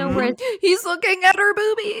 You know, where it's He's looking at her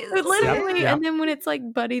boobies. literally, Yep. and then when it's like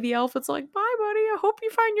Buddy the elf, it's like, bye, buddy. I hope you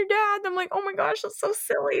find your dad. And I'm like, oh my gosh, that's so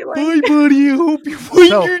silly. Like, Bye, buddy. I hope you find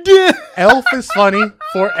So- your dad. Elf is funny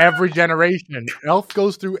for every generation. Elf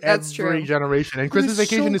goes through That's every true. generation, and Christmas It's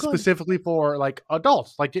so Vacation is good. specifically for like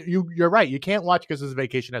adults. Like you're right. You can't watch Christmas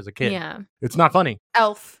Vacation as a kid. yeah. It's not funny.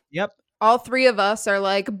 Elf. Yep. All three of us are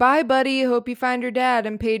like, bye, buddy. Hope you find your dad.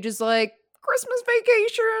 And Paige is like, Christmas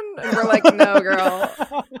Vacation. And we're like, no, girl.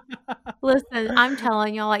 Listen, I'm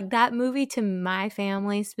telling y'all, like that movie to my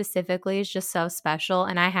family specifically is just so special,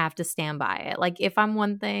 and I have to stand by it. Like if I'm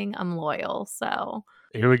one thing, I'm loyal. So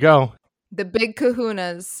Here we go. The big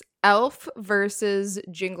kahunas. Elf versus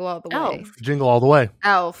Jingle All the Way. Elf. Jingle all the way.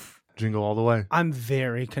 Elf. Jingle all the way. I'm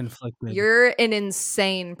very conflicted. You're an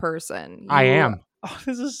insane person. I You- am. Oh,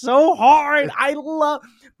 this is so hard. I love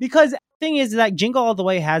because thing is that Jingle All the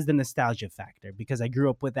Way has the nostalgia factor because I grew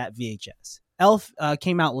up with that VHS. Elf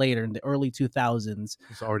came out later in the early 2000s,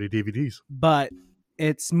 It's already DVDs. but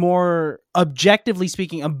it's more objectively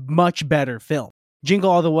speaking a much better film.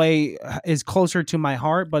 Jingle All the Way is closer to my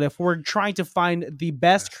heart, but if we're trying to find the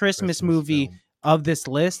best Christmas movie film. of this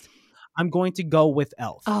list, I'm going to go with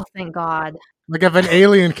Elf. oh, thank God. Like if an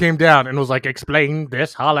alien came down and was like, "Explain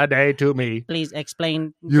this holiday to me," Please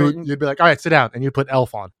explain. you'd be like, "All right, sit down," and you put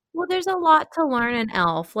Elf on. Well, there's a lot to learn in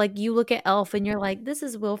Elf. Like you look at Elf and you're like, this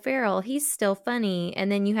is Will Ferrell. He's still funny. And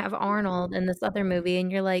then you have Arnold in this other movie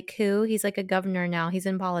and you're like, who? He's like a governor now. He's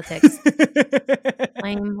in politics.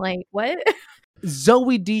 Lame. Like, what?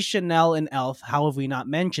 Zoe Deschanel in Elf. How have we not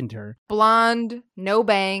mentioned her? Blonde, no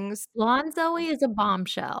bangs. Blonde Zoe is a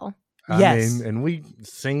bombshell. Yes. And we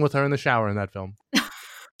sing with her in the shower in that film.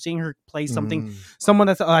 Seeing her play something, Mm. someone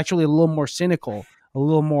that's actually a little more cynical, a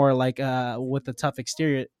little more like with a tough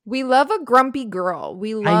exterior. We love a grumpy girl.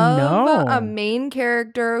 We love know. a main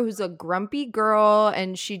character who's a grumpy girl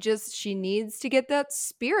and she needs to get that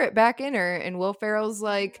spirit back in her. And Will Ferrell's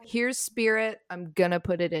like, here's spirit. I'm gonna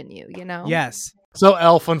put it in you, you know? Yes. So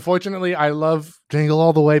Elf, unfortunately, I love Jingle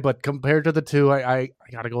All the Way, but compared to the two, I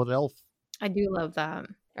gotta go with Elf. I do love that.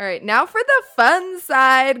 All right, now for the fun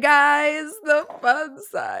side, guys. The fun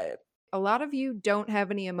side. A lot of you don't have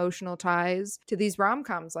any emotional ties to these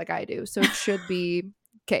rom-coms like I do, so it should be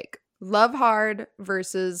cake. Love Hard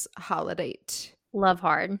versus Holiday. Love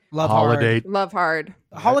Hard. Love Holiday. Love Hard.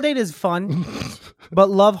 Hard. Holiday is fun, but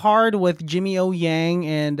Love Hard with Jimmy O Yang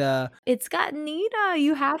and It's got Nita.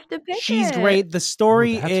 You have to pick she's it. great. The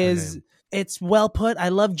story Oh, that's her is name. it's well put. I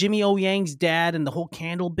love Jimmy O Yang's dad and the whole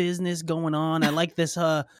candle business going on. I like this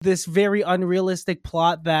this very unrealistic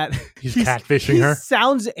plot that He's catfishing her.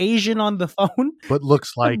 Sounds Asian on the phone, But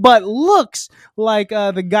looks like but looks like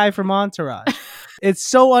the guy from Entourage. It's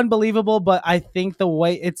so unbelievable, but I think the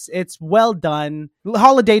way it's well done.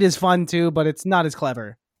 Holiday is fun too, but it's not as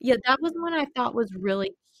clever. Yeah, that was one I thought was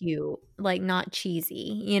really cute, like not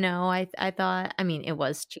cheesy. You know, I thought, I mean, it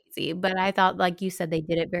was cheesy, but I thought, like you said, they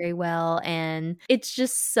did it very well. And it's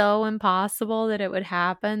just so impossible that it would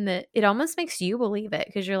happen that it almost makes you believe it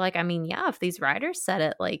because you're like, I mean, yeah, if these writers said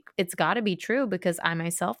it, like it's got to be true because I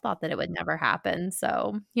myself thought that it would never happen.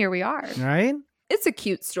 So here we are. Right? It's a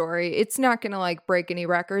cute story. It's not going to like break any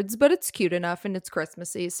records, but it's cute enough and it's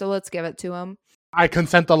Christmassy, so let's give it to him. I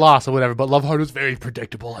consent the loss or whatever, but Love Hard was very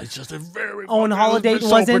predictable. It's just a very Oh, and Holiday it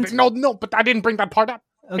was wasn't? No, but I didn't bring that part up.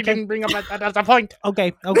 I Okay. didn't bring up that as a point.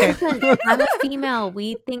 Okay. Listen, I'm a female.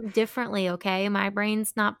 We think differently, okay? My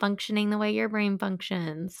brain's not functioning the way your brain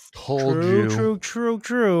functions. Told you.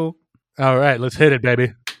 True. All right, let's hit it,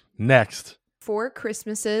 baby. Next. Four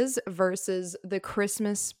Christmases versus The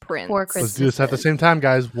Christmas Prince. Four Let's do this at the same time,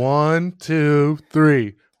 guys. 1, 2,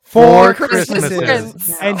 3. Four Christmases.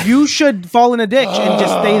 Christmases. And you should fall in a ditch and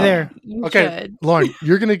just stay there. You Okay, should. Lauren,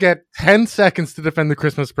 you're going to get 10 seconds to defend The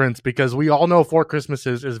Christmas Prince because we all know Four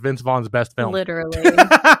Christmases is Vince Vaughn's best film. Literally.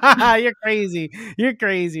 You're crazy. You're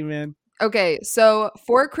crazy, man. Okay, so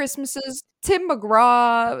Four Christmases, Tim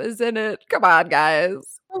McGraw is in it. Come on, guys.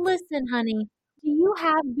 Well, listen, honey. Do you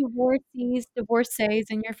have divorcees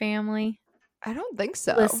in your family? I don't think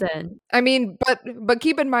so. Listen, I mean, but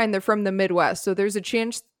keep in mind they're from the Midwest, so there's a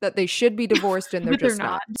chance that they should be divorced and they're But they're just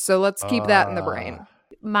not. not. So let's keep that in the brain.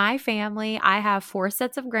 my family, I have 4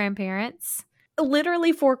 sets of grandparents.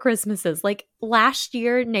 Literally 4 Christmases. Like last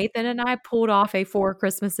year, Nathan and I pulled off a 4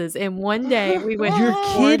 Christmases in one day. We went You're to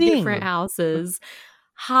 4 kidding. different houses.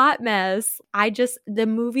 Hot mess. The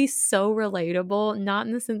movie's so relatable, not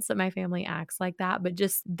in the sense that my family acts like that, but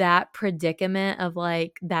just that predicament of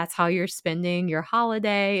like, that's how you're spending your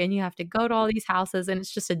holiday and you have to go to all these houses and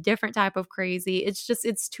it's just a different type of crazy.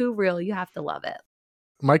 It's too real. You have to love it.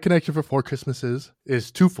 My connection for Four Christmases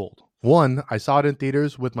is twofold. One, I saw it in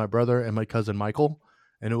theaters with my brother and my cousin Michael,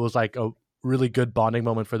 and it was like a really good bonding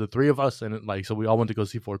moment for the three of us. And so we all went to go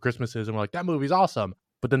see Four Christmases, and we're like, that movie's awesome.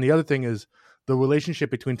 But then the other thing is the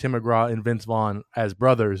relationship between Tim McGraw and Vince Vaughn as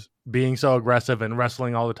brothers being so aggressive and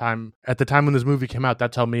wrestling all the time. At the time when this movie came out,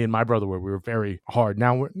 that's how me and my brother were. We were very hard.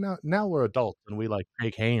 Now we're adults and we like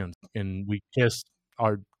shake hands and we kiss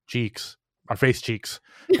our cheeks, our face cheeks.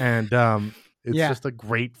 And it's just a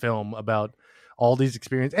great film about all these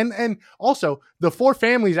experiences. And also the four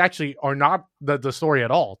families actually are not the story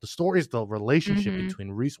at all. The story is the relationship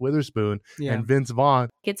between Reese Witherspoon and Vince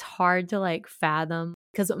Vaughn. It's hard to like fathom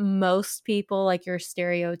because most people, like your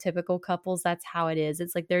stereotypical couples, that's how it is.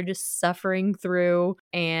 It's like they're just suffering through,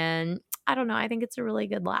 and I don't know. I think it's a really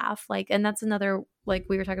good laugh. Like, and that's another, like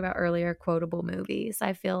we were talking about earlier, quotable movies.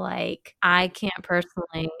 I feel like I can't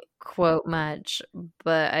personally quote much,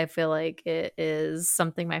 but I feel like it is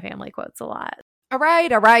something my family quotes a lot. All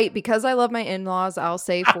right. Because I love my in-laws, I'll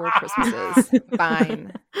say Four Christmases.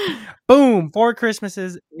 Fine. Boom. Four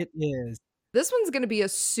Christmases it is. This one's going to be a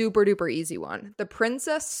super duper easy one. The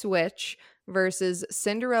Princess Switch versus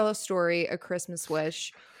Cinderella Story, A Christmas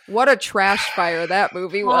Wish. What a trash fire that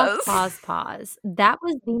movie was. Pause. That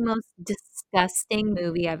was the most disgusting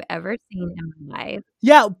movie I've ever seen in my life.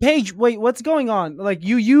 Yeah, Paige, wait, what's going on? Like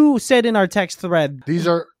you said in our text thread. These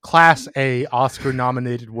are Class A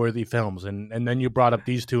Oscar-nominated worthy films, and then you brought up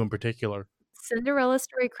these two in particular. Cinderella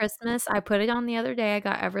Story Christmas, I put it on the other day. I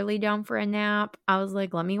got Everly down for a nap. I was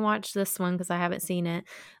like, let me watch this one because I haven't seen it.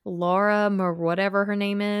 Laura, whatever her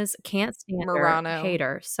name is, can't stand Morano. her. Hate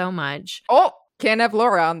her so much. Oh, can't have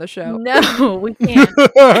Laura on the show. No, we can't.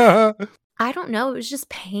 I don't know. It was just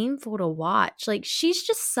painful to watch. Like, she's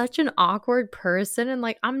just such an awkward person. And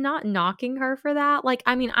like, I'm not knocking her for that. Like,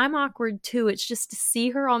 I mean, I'm awkward too. It's just to see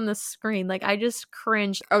her on the screen. Like, I just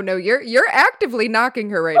cringe. Oh no, you're actively knocking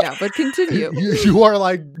her right now, but continue. You are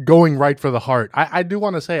like going right for the heart. I do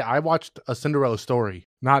want to say I watched A Cinderella Story,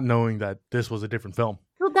 not knowing that this was a different film.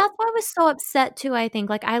 Well, that's why I was so upset too, I think.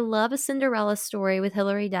 Like, I love A Cinderella Story with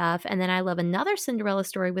Hilary Duff, and then I love another Cinderella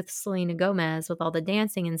Story with Selena Gomez with all the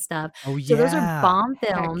dancing and stuff. Oh, yeah. So those are bomb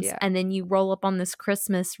films, yeah. and then you roll up on this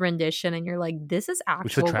Christmas rendition, and you're like, this is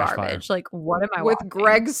actual trash garbage. fire. Like, what am I With watching?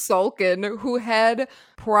 Greg Sulkin, who had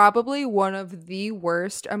probably one of the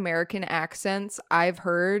worst American accents I've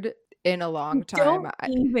heard in a long time.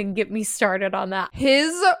 Don't even get me started on that.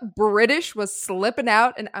 His British was slipping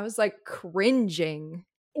out, and I was like cringing.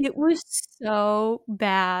 It was so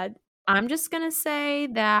bad. I'm just going to say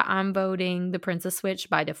that I'm voting The Princess Switch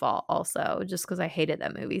by default also, just because I hated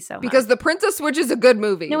that movie so much. Because The Princess Switch is a good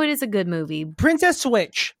movie. No, it is a good movie. Princess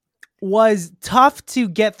Switch was tough to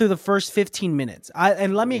get through the first 15 minutes.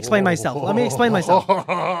 And let me explain myself. It's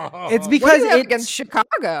because what do you have it's against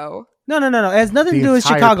Chicago. No. It has nothing to do with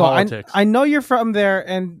entire Chicago. politics. I know you're from there,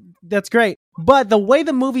 and that's great. But the way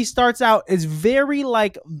the movie starts out is very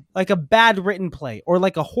like a bad written play or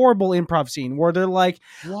like a horrible improv scene where they're like,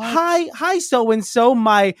 hi, so-and-so,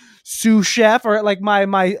 my sous chef, or like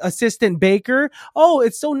my assistant baker. Oh,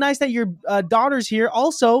 it's so nice that your daughter's here.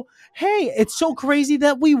 Also, hey, it's so crazy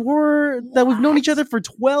that we've known each other for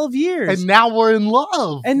 12 years. And now we're in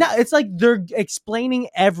love. And now it's like they're explaining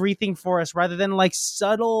everything for us rather than like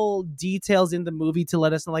subtle details in the movie to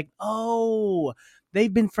let us know, like, oh,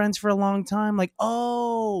 they've been friends for a long time. Like,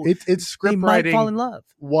 oh, it's script they might writing fall in love.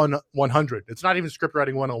 100. It's not even script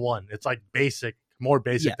writing 101. It's like more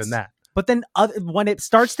basic than that. But then when it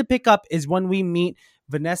starts to pick up is when we meet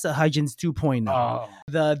Vanessa Hudgens 2.0,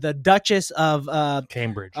 the Duchess of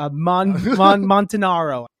Cambridge,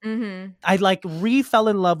 Montanaro. Mm-hmm. I like fell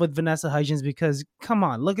in love with Vanessa Hudgens because, come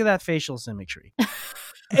on, look at that facial symmetry.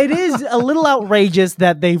 It is a little outrageous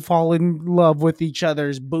that they fall in love with each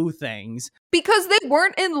other's boo things. Because they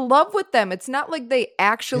weren't in love with them. It's not like they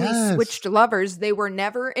actually switched lovers. They were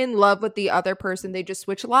never in love with the other person. They just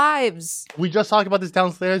switched lives. We just talked about this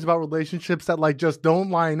downstairs about relationships that like just don't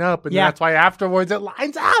line up. And that's why afterwards it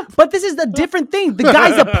lines up. But this is a different thing. The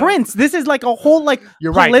guy's a prince. This is like a whole like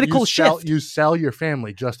political shift. You sell your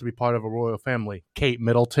family just to be part of a royal family. Kate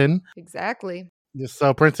Middleton. Exactly.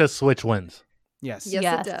 So Princess Switch wins. Yes, it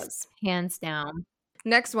does. Hands down.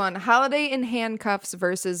 Next one, Holiday in Handcuffs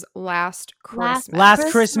versus Last Christmas.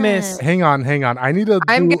 Last Christmas. Hang on.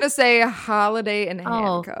 I'm going to say Holiday in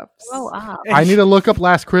Handcuffs. Grow up. I need to look up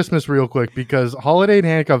Last Christmas real quick because Holiday in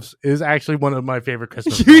Handcuffs is actually one of my favorite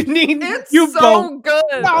Christmas films. It's so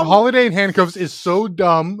good. Holiday in Handcuffs is so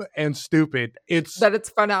dumb and stupid. It's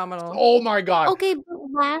phenomenal. Oh my God. Okay, but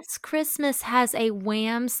Last Christmas has a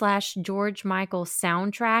Wham / George Michael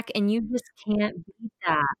soundtrack, and you just can't beat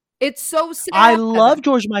that. It's so sad. I love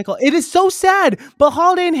George Michael. It is so sad. But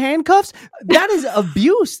Holiday in Handcuffs, that is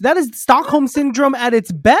abuse. That is Stockholm Syndrome at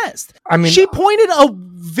its best. I mean, she pointed a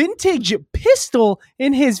vintage pistol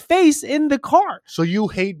in his face in the car. so you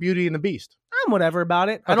hate Beauty and the Beast? I'm whatever about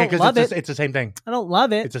it. I Okay, don't love it. It's the same thing. I don't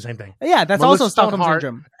love it. It's the same thing. Yeah, that's Melissa also Stockholm Stoneheart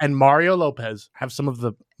Syndrome. and Mario Lopez have some of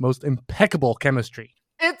the most impeccable chemistry.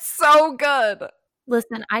 It's so good.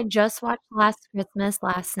 Listen, I just watched Last Christmas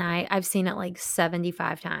last night. I've seen it like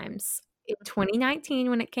 75 times. In 2019,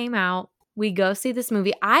 when it came out, we go see this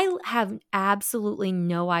movie. I have absolutely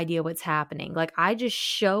no idea what's happening. Like, I just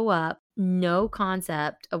show up, no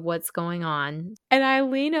concept of what's going on. And I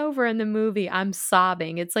lean over in the movie. I'm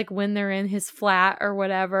sobbing. It's like when they're in his flat or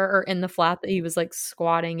whatever, or in the flat that he was like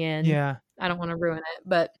squatting in. Yeah. I don't want to ruin it,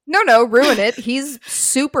 but No, ruin it. He's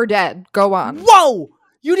super dead. Go on. Whoa!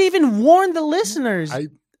 You'd even warn the listeners.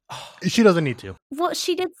 She doesn't need to. well,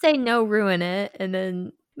 she did say no, ruin it. And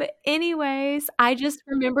then, but anyways, I just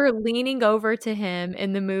remember leaning over to him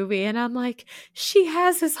in the movie and I'm like, she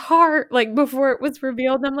has his heart. Like before it was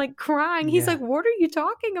revealed, I'm like crying. He's Yeah. like, what are you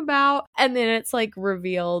talking about? And then it's like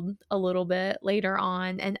revealed a little bit later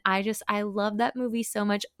on. And I love that movie so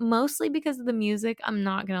much, mostly because of the music. I'm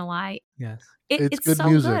not going to lie. Yes. It's It's good so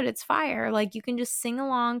music. good. It's fire. Like you can just sing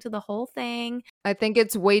along to the whole thing. I think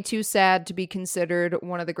it's way too sad to be considered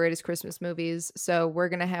one of the greatest Christmas movies. So we're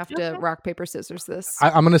going to have to Okay. rock, paper, scissors this.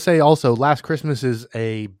 I'm going to say also, Last Christmas is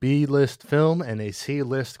a B-list film and a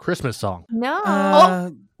C-list Christmas song.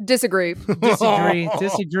 No. Disagree.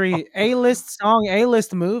 Disagree. A-list song,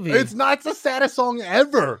 A-list movie. It's not the saddest song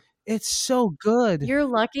ever. It's so good. You're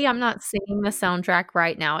lucky I'm not singing the soundtrack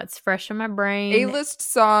right now. It's fresh in my brain. A-list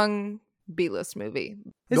song, B-list movie.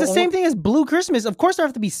 It's the same thing as Blue Christmas. Of course, there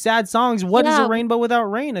have to be sad songs. What is Yeah. a rainbow without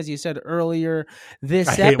rain? As you said earlier this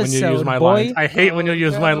I episode, hate when you use my boy. lines. I hate when you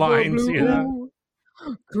use my lines. You know?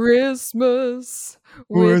 Christmas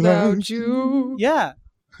without you. Yeah.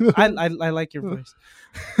 I like your voice.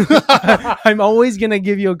 I'm always going to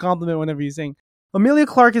give you a compliment whenever you sing. Amelia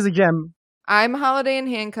Clark is a gem. I'm Holiday in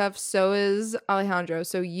Handcuffs. So is Alejandro.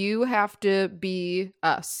 So you have to be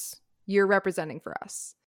us. You're representing for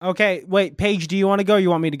us. Okay, wait, Paige, do you want to go or you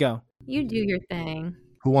want me to go? You do your thing.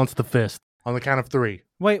 Who wants the fist? On the count of 3.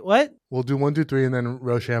 Wait, what? We'll do 1, 2, 3, and then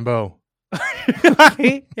Rochambeau.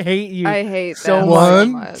 I hate you. I hate So that much. so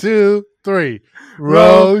 1, much. 2, 3.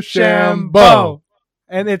 Rochambeau.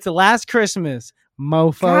 And it's Last Christmas,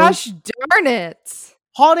 mofo. Gosh darn it.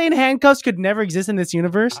 Holiday in Handcuffs could never exist in this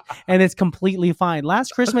universe, and it's completely fine.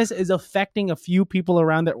 Last Christmas is affecting a few people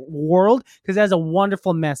around the world because it has a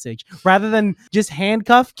wonderful message. Rather than just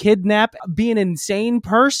handcuff, kidnap, be an insane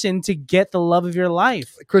person to get the love of your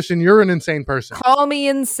life. Christian, you're an insane person. Call me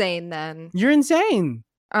insane then. You're insane.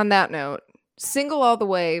 On that note, Single All the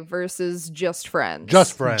Way versus Just Friends.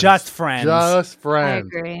 Just friends. Just friends. Just I friends.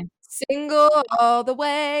 agree. Single all the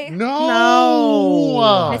way. No.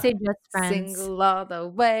 I say just friends. Single all the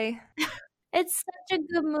way. It's such a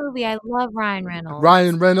good movie. I love Ryan Reynolds.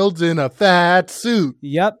 Ryan Reynolds in a fat suit.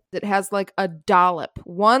 Yep. It has like a dollop,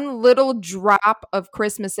 one little drop of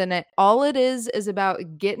Christmas in it. All it is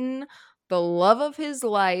about getting the love of his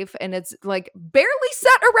life, and it's like barely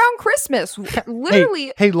set around Christmas.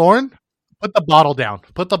 Literally, Hey, Lauren, put the bottle down.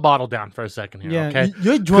 Put the bottle down for a second here, Yeah. okay?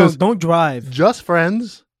 You're 'Cause drunk. Don't drive. Just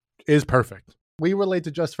Friends is perfect. We relate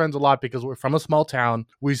to Just Friends a lot because we're from a small town.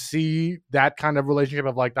 We see that kind of relationship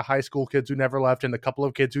of like the high school kids who never left and the couple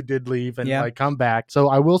of kids who did leave and Yeah. like come back. So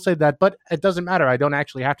I will say that, but it doesn't matter. I don't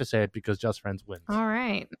actually have to say it because Just Friends wins. All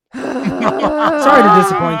right. Sorry to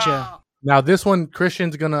disappoint you. Now this one,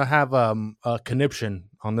 Christian's gonna have a conniption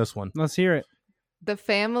on this one. Let's hear it. The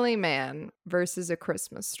Family Man versus A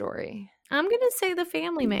Christmas Story. I'm going to say The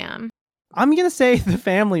Family Man. I'm going to say The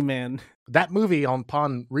Family Man. That movie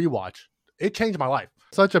upon rewatch, it changed my life.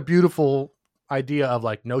 Such a beautiful idea of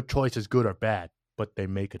like no choice is good or bad, but they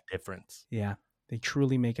make a difference. Yeah. They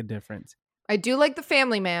truly make a difference. I do like The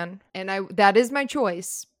Family Man, and that is my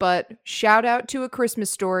choice, but shout out to A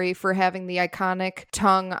Christmas Story for having the iconic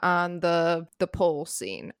tongue on the pole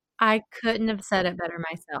scene. I couldn't have said it better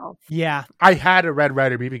myself. Yeah. I had a Red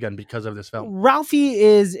Ryder BB gun because of this film. Ralphie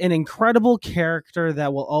is an incredible character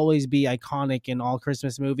that will always be iconic in all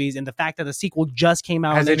Christmas movies. And the fact that the sequel just came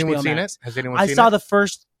out Has on anyone HBO seen Max. it? Has anyone I seen saw it? the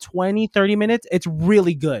first 20, 30 minutes. It's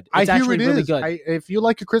really good. It's I hear actually it really is. good. If you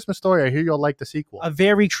like A Christmas Story, I hear you'll like the sequel. A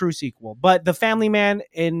very true sequel. But The Family Man,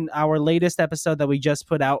 in our latest episode that we just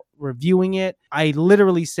put out reviewing it, I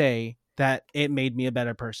literally say that it made me a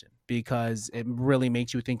better person because it really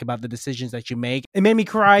makes you think about the decisions that you make. It made me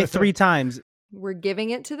cry 3 times. We're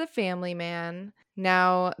giving it to the family man.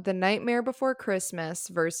 Now, The Nightmare Before Christmas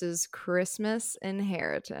versus Christmas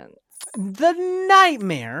Inheritance. The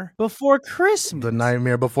Nightmare Before Christmas. The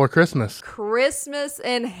Nightmare Before Christmas. Christmas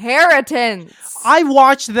Inheritance. I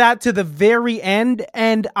watched that to the very end,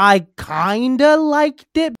 and I kinda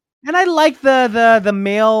liked it. And I like the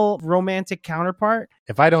male romantic counterpart.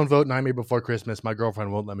 If I don't vote Nightmare Before Christmas, my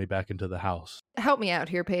girlfriend won't let me back into the house. Help me out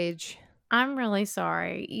here, Paige. I'm really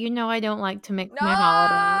sorry. You know I don't like to mix No! my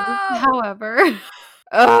holidays. However,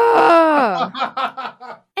 Ugh.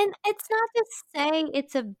 and it's not to say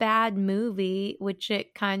it's a bad movie, which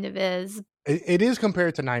it kind of is. It is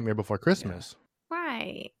compared to Nightmare Before Christmas.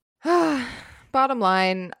 Right. Bottom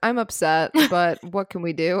line, I'm upset, but what can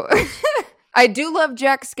we do? I do love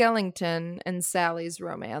Jack Skellington and Sally's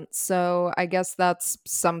romance, so I guess that's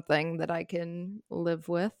something that I can live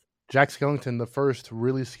with. Jack Skellington, the first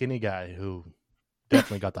really skinny guy who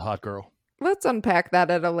definitely got the hot girl. Let's unpack that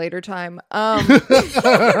at a later time.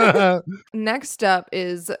 Next up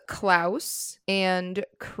is Klaus and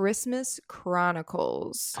Christmas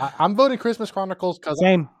Chronicles. I'm voting Christmas Chronicles because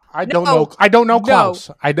Same. I don't know No. Klaus.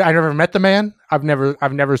 I never met the man. I've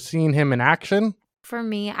never seen him in action. For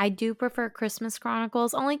me, I do prefer Christmas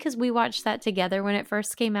Chronicles only because we watched that together when it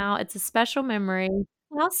first came out. It's a special memory.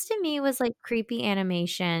 House to me was like creepy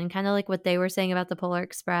animation, kind of like what they were saying about the Polar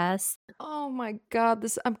Express. Oh my god,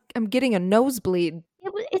 I'm getting a nosebleed.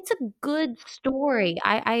 It's a good story.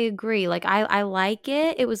 I agree. Like I like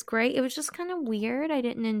it. It was great. It was just kind of weird. I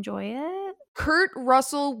didn't enjoy it. Kurt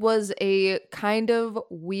Russell was a kind of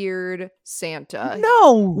weird Santa.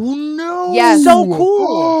 No. No. Yes. So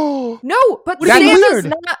cool. No, but That's Santa's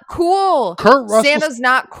weird. not cool. Kurt Russell. Santa's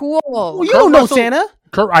not cool. Well, you Kurt don't know Russell- Santa.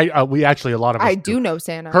 We actually, a lot of us I do know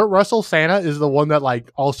Santa. Kurt Russell Santa is the one that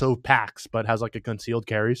like also packs but has like a concealed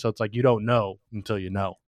carry, so it's like you don't know until you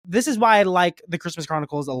know. This is why I like the Christmas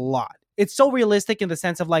Chronicles a lot. It's so realistic in the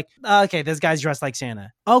sense of like, okay, this guy's dressed like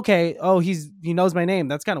Santa. Okay, oh, he knows my name.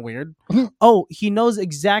 That's kind of weird. Oh, he knows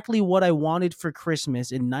exactly what I wanted for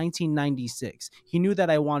Christmas in 1996. He knew that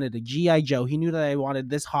I wanted a G.I. Joe. He knew that I wanted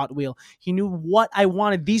this Hot Wheel. He knew what I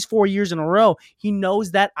wanted these 4 years in a row. He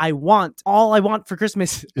knows that all I want for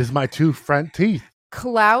Christmas. Is my two front teeth.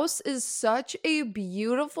 Klaus is such a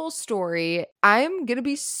beautiful story. I'm going to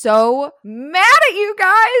be so mad at you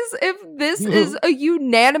guys if this is a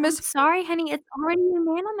unanimous. Sorry, honey. It's already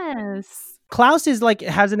unanimous. Klaus is like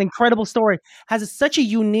has an incredible story, has such a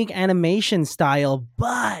unique animation style,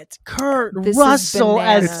 but Kurt This is Russell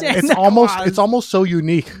as bananas. Santa It's almost so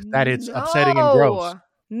unique that it's upsetting and gross.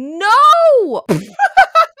 No!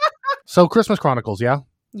 So Christmas Chronicles, yeah.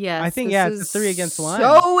 Yes. I think This it's is a 3 against 1.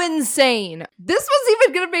 So insane. This was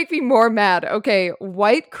even going to make me more mad. Okay,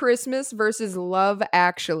 White Christmas versus Love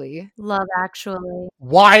Actually. Love Actually.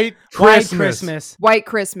 White Christmas. White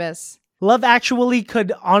Christmas. Love Actually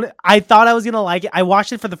I thought I was gonna like it. I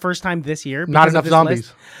watched it for the first time this year. Not because of enough this zombies.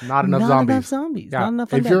 list. Not enough zombies. Yeah. Not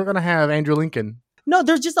enough. If you're gonna have Andrew Lincoln, No,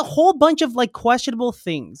 there's just a whole bunch of like questionable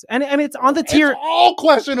things, and it's on the tier. it's all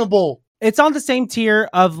questionable. It's on the same tier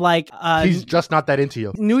of like He's just not that into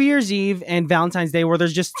you. New Year's Eve and Valentine's Day, where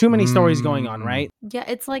there's just too many stories going on, right? Yeah,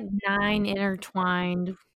 it's like 9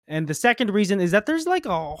 intertwined. And the second reason is that there's like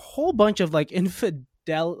a whole bunch of like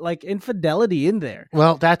infidelity in there.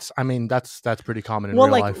 Well, that's pretty common in Well,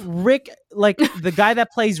 real like life. Rick, like the guy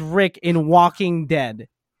that plays Rick in Walking Dead,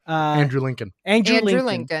 Andrew Lincoln, Andrew Andrew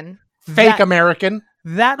Lincoln. fake American.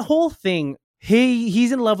 That whole thing.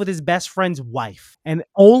 He's in love with his best friend's wife and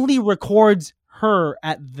only records her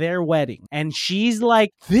at their wedding. And she's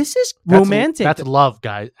like, this is romantic. That's love,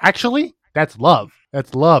 guys. Actually, that's love.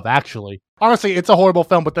 That's love, actually. Honestly, it's a horrible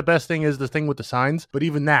film, but the best thing is the thing with the signs. But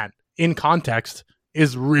even that, in context,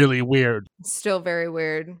 is really weird. Still very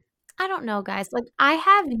weird. I don't know, guys. Like, I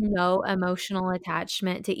have no emotional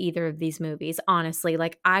attachment to either of these movies, honestly.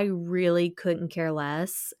 Like, I really couldn't care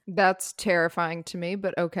less. That's terrifying to me,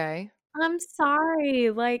 but okay. I'm sorry.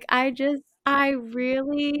 Like, I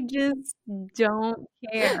really just don't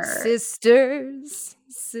care. Sisters.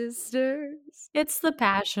 It's the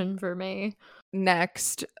passion for me.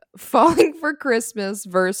 Next, Falling for Christmas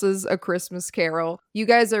versus A Christmas Carol. You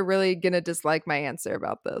guys are really going to dislike my answer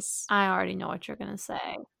about this. I already know what you're going to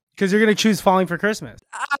say. because you're going to choose Falling for Christmas.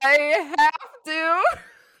 I have to.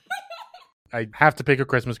 I have to pick A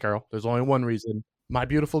Christmas Carol. There's only one reason. My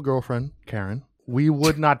beautiful girlfriend, Karen, we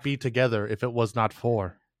would not be together if it was not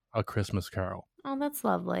for A Christmas Carol. Oh, that's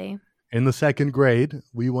lovely. In the second grade,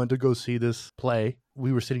 we went to go see this play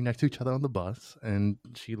we were sitting next to each other on the bus, and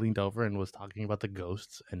she leaned over and was talking about the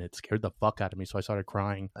ghosts, and it scared the fuck out of me, so I started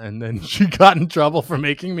crying. And then she got in trouble for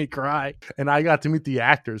making me cry, and I got to meet the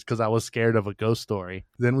actors because I was scared of a ghost story.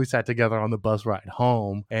 Then we sat together on the bus ride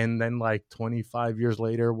home, and then like 25 years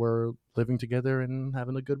later, we're living together and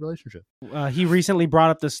having a good relationship. He recently brought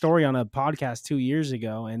up the story on a podcast 2 years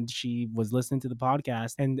ago, and she was listening to the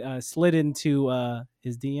podcast and slid into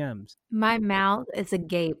his DMs. My mouth is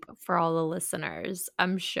agape for all the listeners.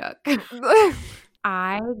 I'm shook.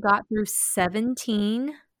 I got through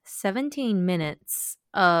 17 minutes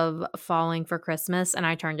of Falling for Christmas, and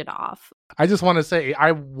I turned it off. I just want to say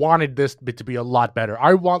I wanted this bit to be a lot better.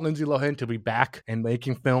 I want Lindsay Lohan to be back and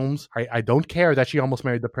making films. I don't care that she almost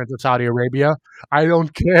married the Prince of Saudi Arabia. I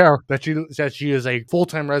don't care that she is a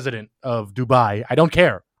full-time resident of Dubai. I don't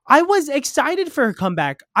care. I was excited for her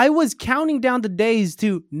comeback. I was counting down the days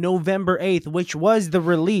to November 8th, which was the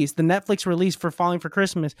Netflix release for Falling for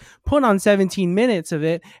Christmas. Put on 17 minutes of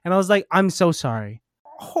it, and I was like, I'm so sorry.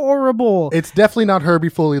 Horrible. It's definitely not Herbie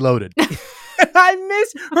Fully Loaded. I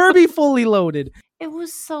miss Herbie Fully Loaded. It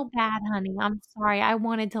was so bad, honey. I'm sorry. I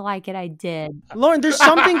wanted to like it. I did. Lauren, there's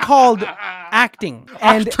something called acting.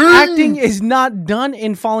 And acting is not done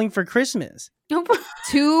in Falling for Christmas.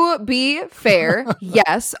 To be fair,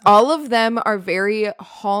 yes, all of them are very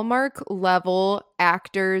Hallmark level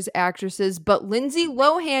actors, actresses, but Lindsay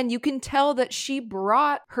Lohan, you can tell that she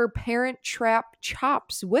brought her Parent Trap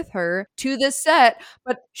chops with her to the set,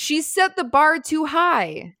 but she set the bar too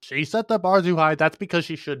high. She set the bar too high. That's because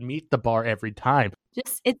she should meet the bar every time.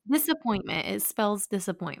 It's disappointment. It spells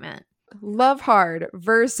disappointment. Love Hard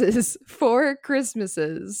versus Four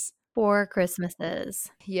Christmases. 4 Christmases.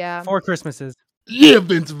 Yeah. 4 Christmases. Yeah,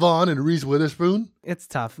 Vince Vaughn and Reese Witherspoon. It's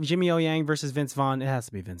tough. Jimmy O Yang versus Vince Vaughn. It has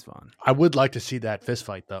to be Vince Vaughn. I would like to see that fist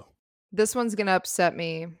fight, though. This one's going to upset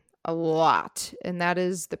me a lot, and that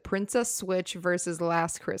is the Princess Switch versus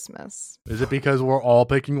Last Christmas. Is it because we're all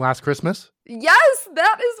picking Last Christmas? Yes,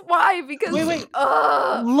 that is why, because... Wait.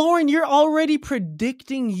 Lauren, you're already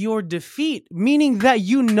predicting your defeat, meaning that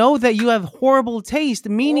you know that you have horrible taste,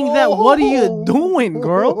 meaning that what are you doing,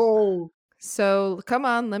 girl? So, come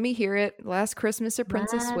on, let me hear it. Last Christmas or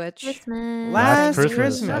Princess Switch? Last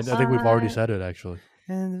Christmas. I think we've already said it, actually.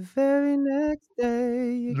 And the very next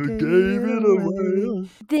day, you gave it away.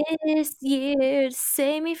 This year to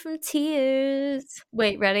save me from tears.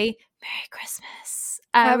 Wait, ready? Merry Christmas.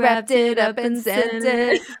 I wrapped it up and sent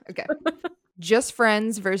it. Okay. Just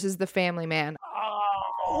Friends versus The Family Man.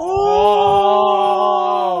 Oh!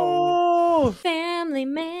 Family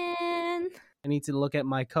Man. I need to look at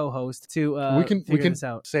my co-host to we can this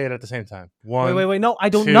out. say it at the same time. 1, Wait. No, I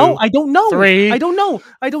don't 2, know. I don't know. 3. I don't know.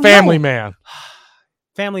 Family Man.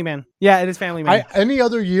 Family Man. Yeah, it is Family Man. Any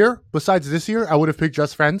other year besides this year, I would have picked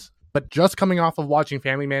Just Friends. But just coming off of watching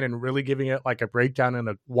Family Man and really giving it like a breakdown and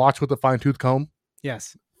a watch with a fine-tooth comb.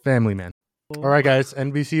 Yes. Family Man. All right, guys.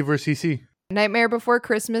 NBC versus CC. Nightmare Before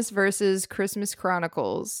Christmas versus Christmas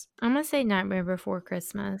Chronicles. I'm going to say Nightmare Before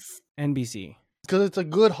Christmas. NBC. Because it's a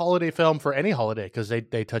good holiday film for any holiday. Because they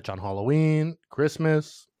touch on Halloween,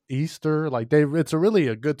 Christmas, Easter. It's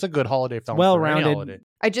a good holiday film. Well-rounded. For any holiday.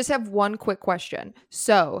 I just have one quick question.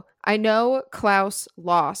 So, I know Klaus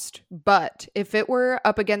lost, but if it were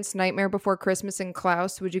up against Nightmare Before Christmas and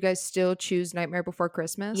Klaus, would you guys still choose Nightmare Before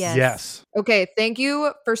Christmas? Yes. Okay, thank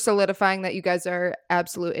you for solidifying that you guys are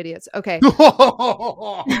absolute idiots. Okay.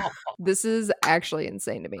 This is actually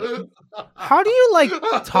insane to me. How do you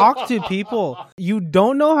talk to people? You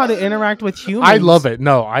don't know how to interact with humans. I love it.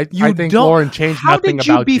 No, I think Lauren changed nothing about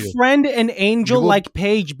you. How did you befriend an angel like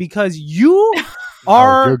Paige? Because you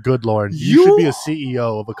are... you're good, Lauren. You should be a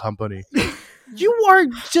CEO of a company. You are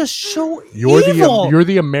just so evil. You're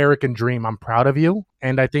the American dream. I'm proud of you,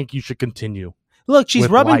 and I think you should continue. Look, she's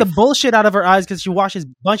rubbing the life. Bullshit out of her eyes because she watches a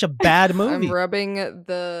bunch of bad movies. I'm rubbing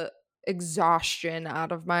the exhaustion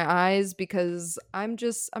out of my eyes because I'm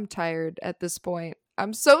tired at this point.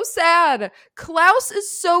 I'm so sad. Klaus is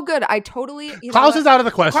so good. Klaus is out of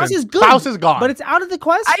the question. Klaus is good. Klaus is gone. But it's out of the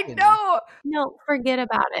question. I know. No, forget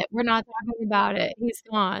about it. We're not talking about it. He's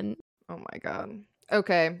gone. Oh my God.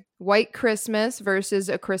 Okay. White Christmas versus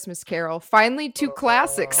A Christmas Carol. Finally, 2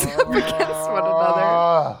 classics up against one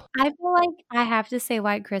another. I feel like I have to say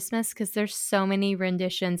White Christmas because there's so many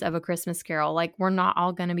renditions of A Christmas Carol. We're not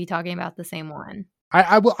all going to be talking about the same one.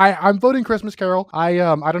 I'm voting Christmas Carol. I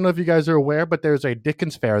don't know if you guys are aware, but there's a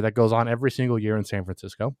Dickens Fair that goes on every single year in San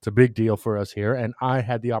Francisco. It's a big deal for us here, and I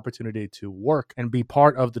had the opportunity to work and be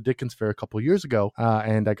part of the Dickens Fair a couple years ago,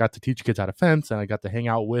 and I got to teach kids how to fence, and I got to hang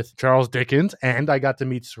out with Charles Dickens, and I got to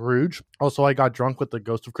meet Scrooge. Also, I got drunk with the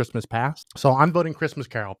Ghost of Christmas Past. So I'm voting Christmas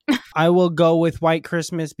Carol. I will go with White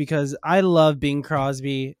Christmas because I love Bing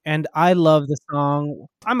Crosby and I love the song.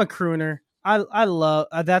 I'm a crooner. I love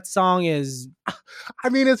that song. Is I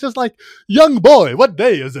mean, it's just like, young boy, what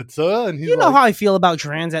day is it, sir? And he's you know like, how I feel about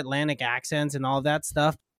transatlantic accents and all that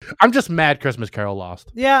stuff. I'm just mad Christmas Carol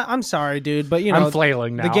lost. Yeah, I'm sorry, dude, but you know, I'm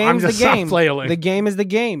flailing now. the game's I'm just the game. flailing. The game is the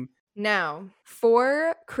game. Now,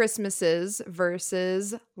 4 Christmases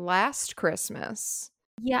versus Last Christmas.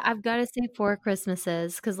 Yeah, I've got to say 4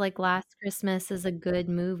 Christmases because, like, Last Christmas is a good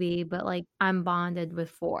movie, but, like, I'm bonded with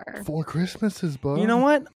 4. 4 Christmases, bro. You know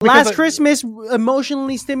what? Because Last Christmas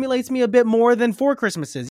emotionally stimulates me a bit more than 4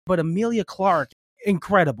 Christmases. But Amelia Clarke,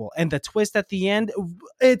 incredible. And the twist at the end,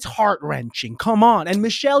 it's heart-wrenching. Come on. And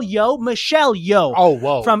Michelle Yeoh. Oh,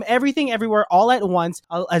 whoa. From Everything Everywhere All at Once,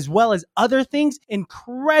 as well as other things,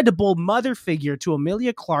 incredible mother figure to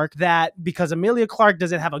Amelia Clarke that, because Amelia Clarke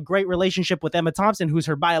doesn't have a great relationship with Emma Thompson, who's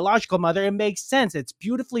her biological mother, it makes sense. It's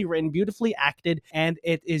beautifully written, beautifully acted, and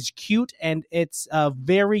it is cute, and it's a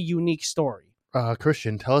very unique story.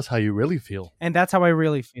 Christian, tell us how you really feel. And that's how I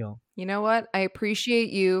really feel. You know what? I appreciate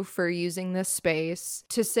you for using this space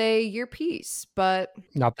to say your piece, but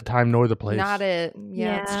Not the time nor the place. not it.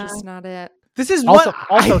 Yeah, it's Yeah. just not it. This is Also- what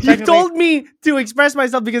also you technically- told me to express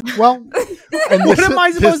myself because Well, and what this- am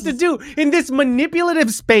I supposed to this- do in this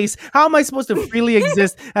manipulative space? How am I supposed to freely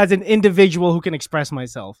exist as an individual who can express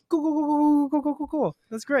myself? Cool.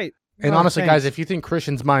 That's great. And Oh, honestly, thanks. guys, if you think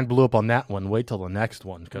Christian's mind blew up on that one, wait till the next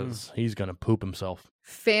one because he's going to poop himself.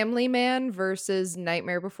 Family Man versus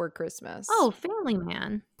Nightmare Before Christmas. Oh, Family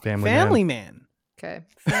Man. Family Man. Okay.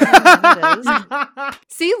 Family Man it is.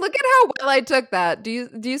 See, look at how well I took that. Do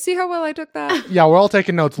you see how well I took that? Yeah, we're all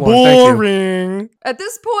taking notes, Lauren. Thank you. Boring. At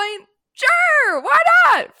this point, sure, why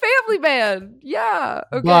not? Family Man. Yeah.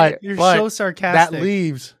 Okay. But- You're But so sarcastic. That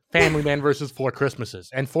leaves Family Man versus 4 Christmases.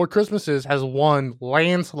 And 4 Christmases has won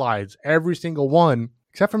landslides, every single one,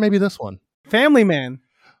 except for maybe this one. Family Man.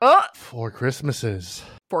 Oh, 4 Christmases.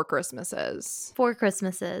 4 Christmases. 4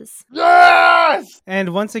 Christmases. Yes!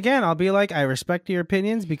 And once again, I'll be like, I respect your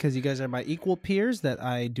opinions because you guys are my equal peers that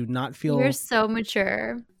I do not feel. You're so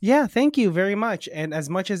mature. Yeah, thank you very much. And as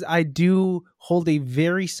much as I do hold a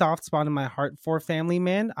very soft spot in my heart for Family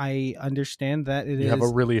Man, I understand that it You is. have a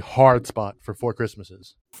really hard spot for 4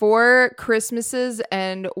 Christmases. 4 Christmases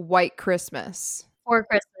and White Christmas. 4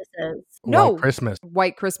 Christmases. No. White Christmas.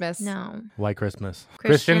 White Christmas. No. White Christmas.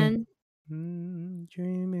 Christian.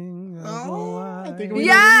 Dreaming of Oh, a I think white we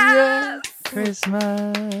Yes!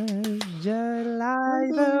 Christmas, July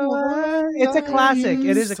the one. It's a classic.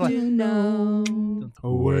 It is a classic.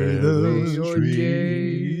 Where those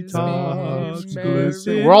treetops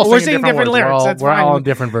glisten. We're all We're singing singing different ones. lyrics, that's We're all fine. in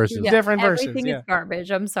different verses. Yeah, Different verses, Everything yeah. is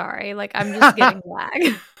garbage. I'm sorry. Like, I'm just getting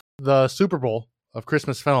lag. The Super Bowl of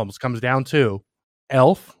Christmas films comes down to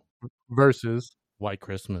Elf versus White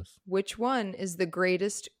Christmas. Which one is the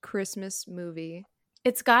greatest Christmas movie?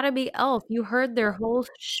 It's got to be Elf. You heard their whole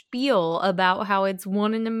spiel about how it's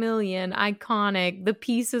 1 in a million, iconic, the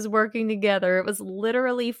pieces working together. It was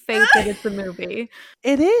literally fate that it's a movie.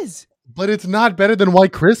 It is. But it's not better than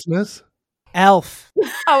White Christmas. Elf.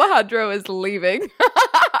 Alejandro is leaving.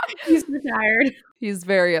 He's retired. He's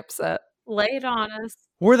very upset. Lay it on us.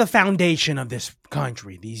 We're the foundation of this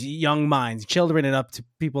country, these young minds, children and up to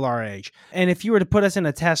people our age. And if you were to put us in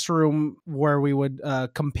a test room where we would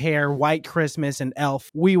compare White Christmas and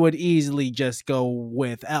Elf, we would easily just go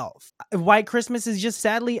with Elf. White Christmas is just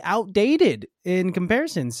sadly outdated in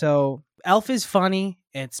comparison. So Elf is funny.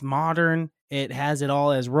 It's modern. It has it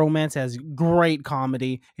all as romance, has great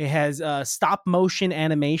comedy. It has stop motion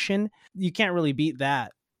animation. You can't really beat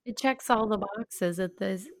that. It checks all the boxes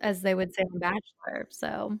as they would say in Bachelor.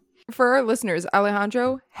 So For our listeners,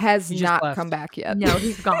 Alejandro has He just not left. come back yet. no,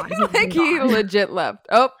 he's gone. He's Like he gone. legit left.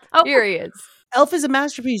 Oh, Oh. here he is. Elf is a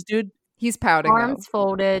masterpiece, dude. He's pouting though. Arms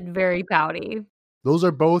folded, very pouty. Those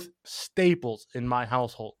are both staples in my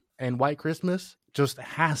household. And White Christmas just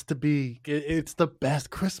has to be, it's the best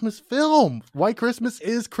Christmas film. White Christmas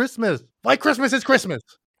is Christmas. White Christmas is Christmas.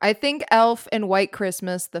 I think Elf and White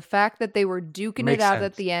Christmas, the fact that they were duking it Makes out sense.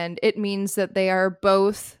 at the end, it means that they are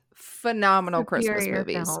both phenomenal Christmas Superior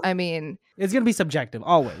movies. films. I mean, It's going to be subjective,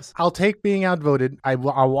 always. I'll take being outvoted. I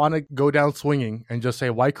want to go down swinging and just say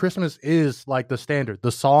White Christmas is like the standard.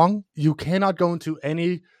 The song, you cannot go into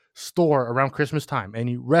any store around Christmas time,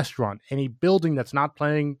 any restaurant, any building that's not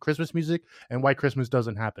playing Christmas music, and White Christmas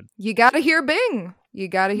doesn't happen. You gotta hear Bing. You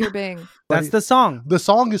gotta hear Bing. That's the song. The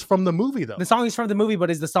song is from the movie, though. The song is from the movie, but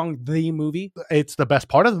is the song the movie? It's the best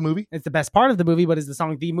part of the movie. It's the best part of the movie, but is the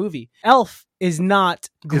song the movie? Elf is not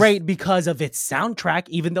great because of its soundtrack,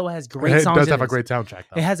 even though it has great songs. It does have a great soundtrack,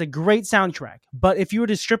 though. It has a great soundtrack. But if you were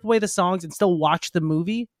to strip away the songs and still watch the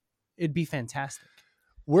movie, it'd be fantastic.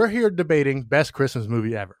 We're here debating best Christmas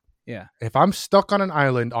movie ever. Yeah. If I'm stuck on an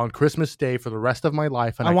island on Christmas Day for the rest of my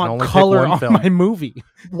life and I can want only color pick one on film, my movie.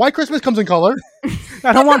 White Christmas comes in color.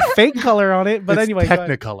 I don't want fake color on it, but it's anyway.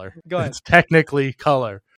 Technicolor. Go ahead. It's technically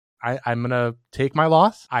color. I'm going to take my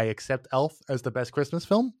loss. I accept Elf as the best Christmas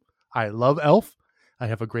film. I love Elf. I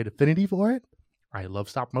have a great affinity for it. I love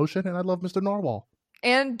stop motion, and I love Mr. Narwhal.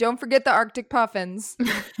 And don't forget the Arctic Puffins.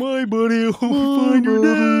 My buddy will find your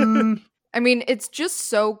dad. I mean, it's just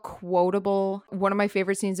so quotable. One of my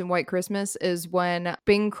favorite scenes in White Christmas is when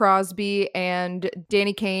Bing Crosby and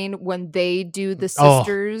Danny Kaye, when they do the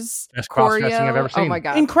sisters best cross-dressing choreo. I've ever seen. Oh my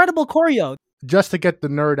God. Incredible choreo. Just to get the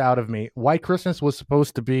nerd out of me, White Christmas was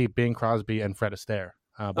supposed to be Bing Crosby and Fred Astaire.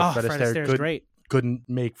 But Fred Astaire couldn't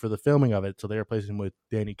make for the filming of it, so they replaced him with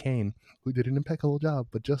Danny Kaye, who did an impeccable job.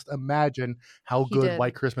 But just imagine how good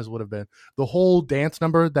White Christmas would have been. The whole dance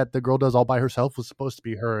number that the girl does all by herself was supposed to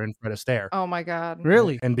be her and Fred Astaire. Oh my God.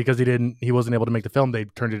 Really? And because he wasn't able to make the film, they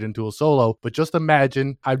turned it into a solo. But just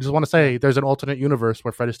imagine, I just want to say, there's an alternate universe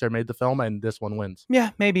where Fred Astaire made the film and this one wins. Yeah,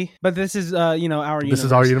 maybe. But this is, our universe. This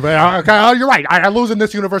is our universe. Okay, you're right. I lose in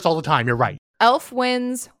this universe all the time. You're right. Elf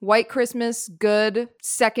wins. White Christmas, good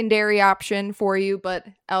secondary option for you, but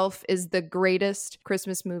Elf is the greatest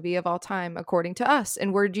Christmas movie of all time, according to us,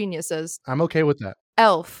 and we're geniuses. I'm okay with that.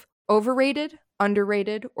 Elf, overrated,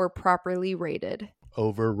 underrated, or properly rated?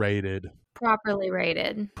 Overrated. Properly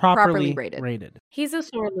rated. Properly rated. He's a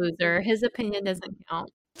sore loser. His opinion doesn't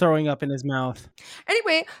count. Throwing up in his mouth.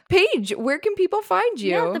 Anyway, Paige, where can people find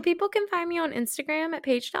you? Yeah, the people can find me on Instagram at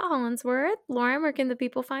paige.hollinsworth. Lauren, where can the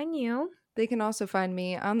people find you? They can also find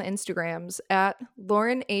me on the Instagrams at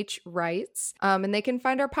Lauren H. Writes. And they can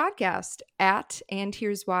find our podcast at and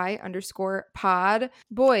here's why _pod.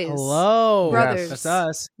 Boys. Hello. Brothers. Yes. That's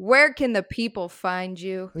us. Where can the people find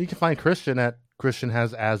you? You can find Christian at Christian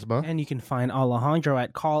Has Asthma. And you can find Alejandro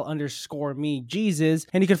at call_me_Jesus.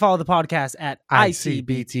 And you can follow the podcast at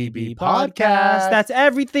ICBTB Podcast. That's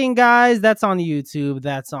everything, guys. That's on YouTube.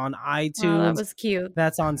 That's on iTunes. Wow, that was cute.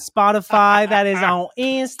 That's on Spotify. That is on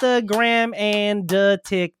Instagram and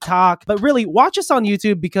TikTok. But really, watch us on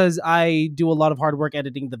YouTube because I do a lot of hard work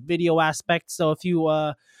editing the video aspect. So if you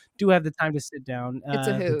do have the time to sit down. It's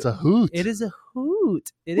a hoot. It's a hoot. It is a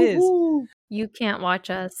hoot. It Woo-hoo. is. You can't watch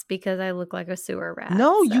us because I look like a sewer rat.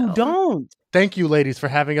 No, you don't. Thank you, ladies, for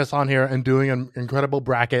having us on here and doing an incredible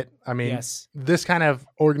bracket. I mean, This kind of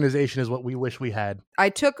organization is what we wish we had. I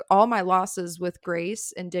took all my losses with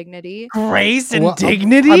grace and dignity. Grace and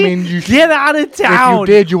dignity? I mean, you get out of town. If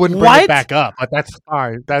you did, you wouldn't bring it back up. But that's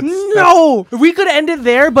fine. No, we could end it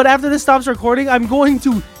there. But after this stops recording, I'm going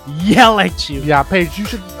to yell at you. Yeah, Paige, you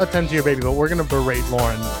should attend to your baby. But we're going to berate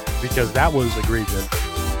Lauren because that was egregious.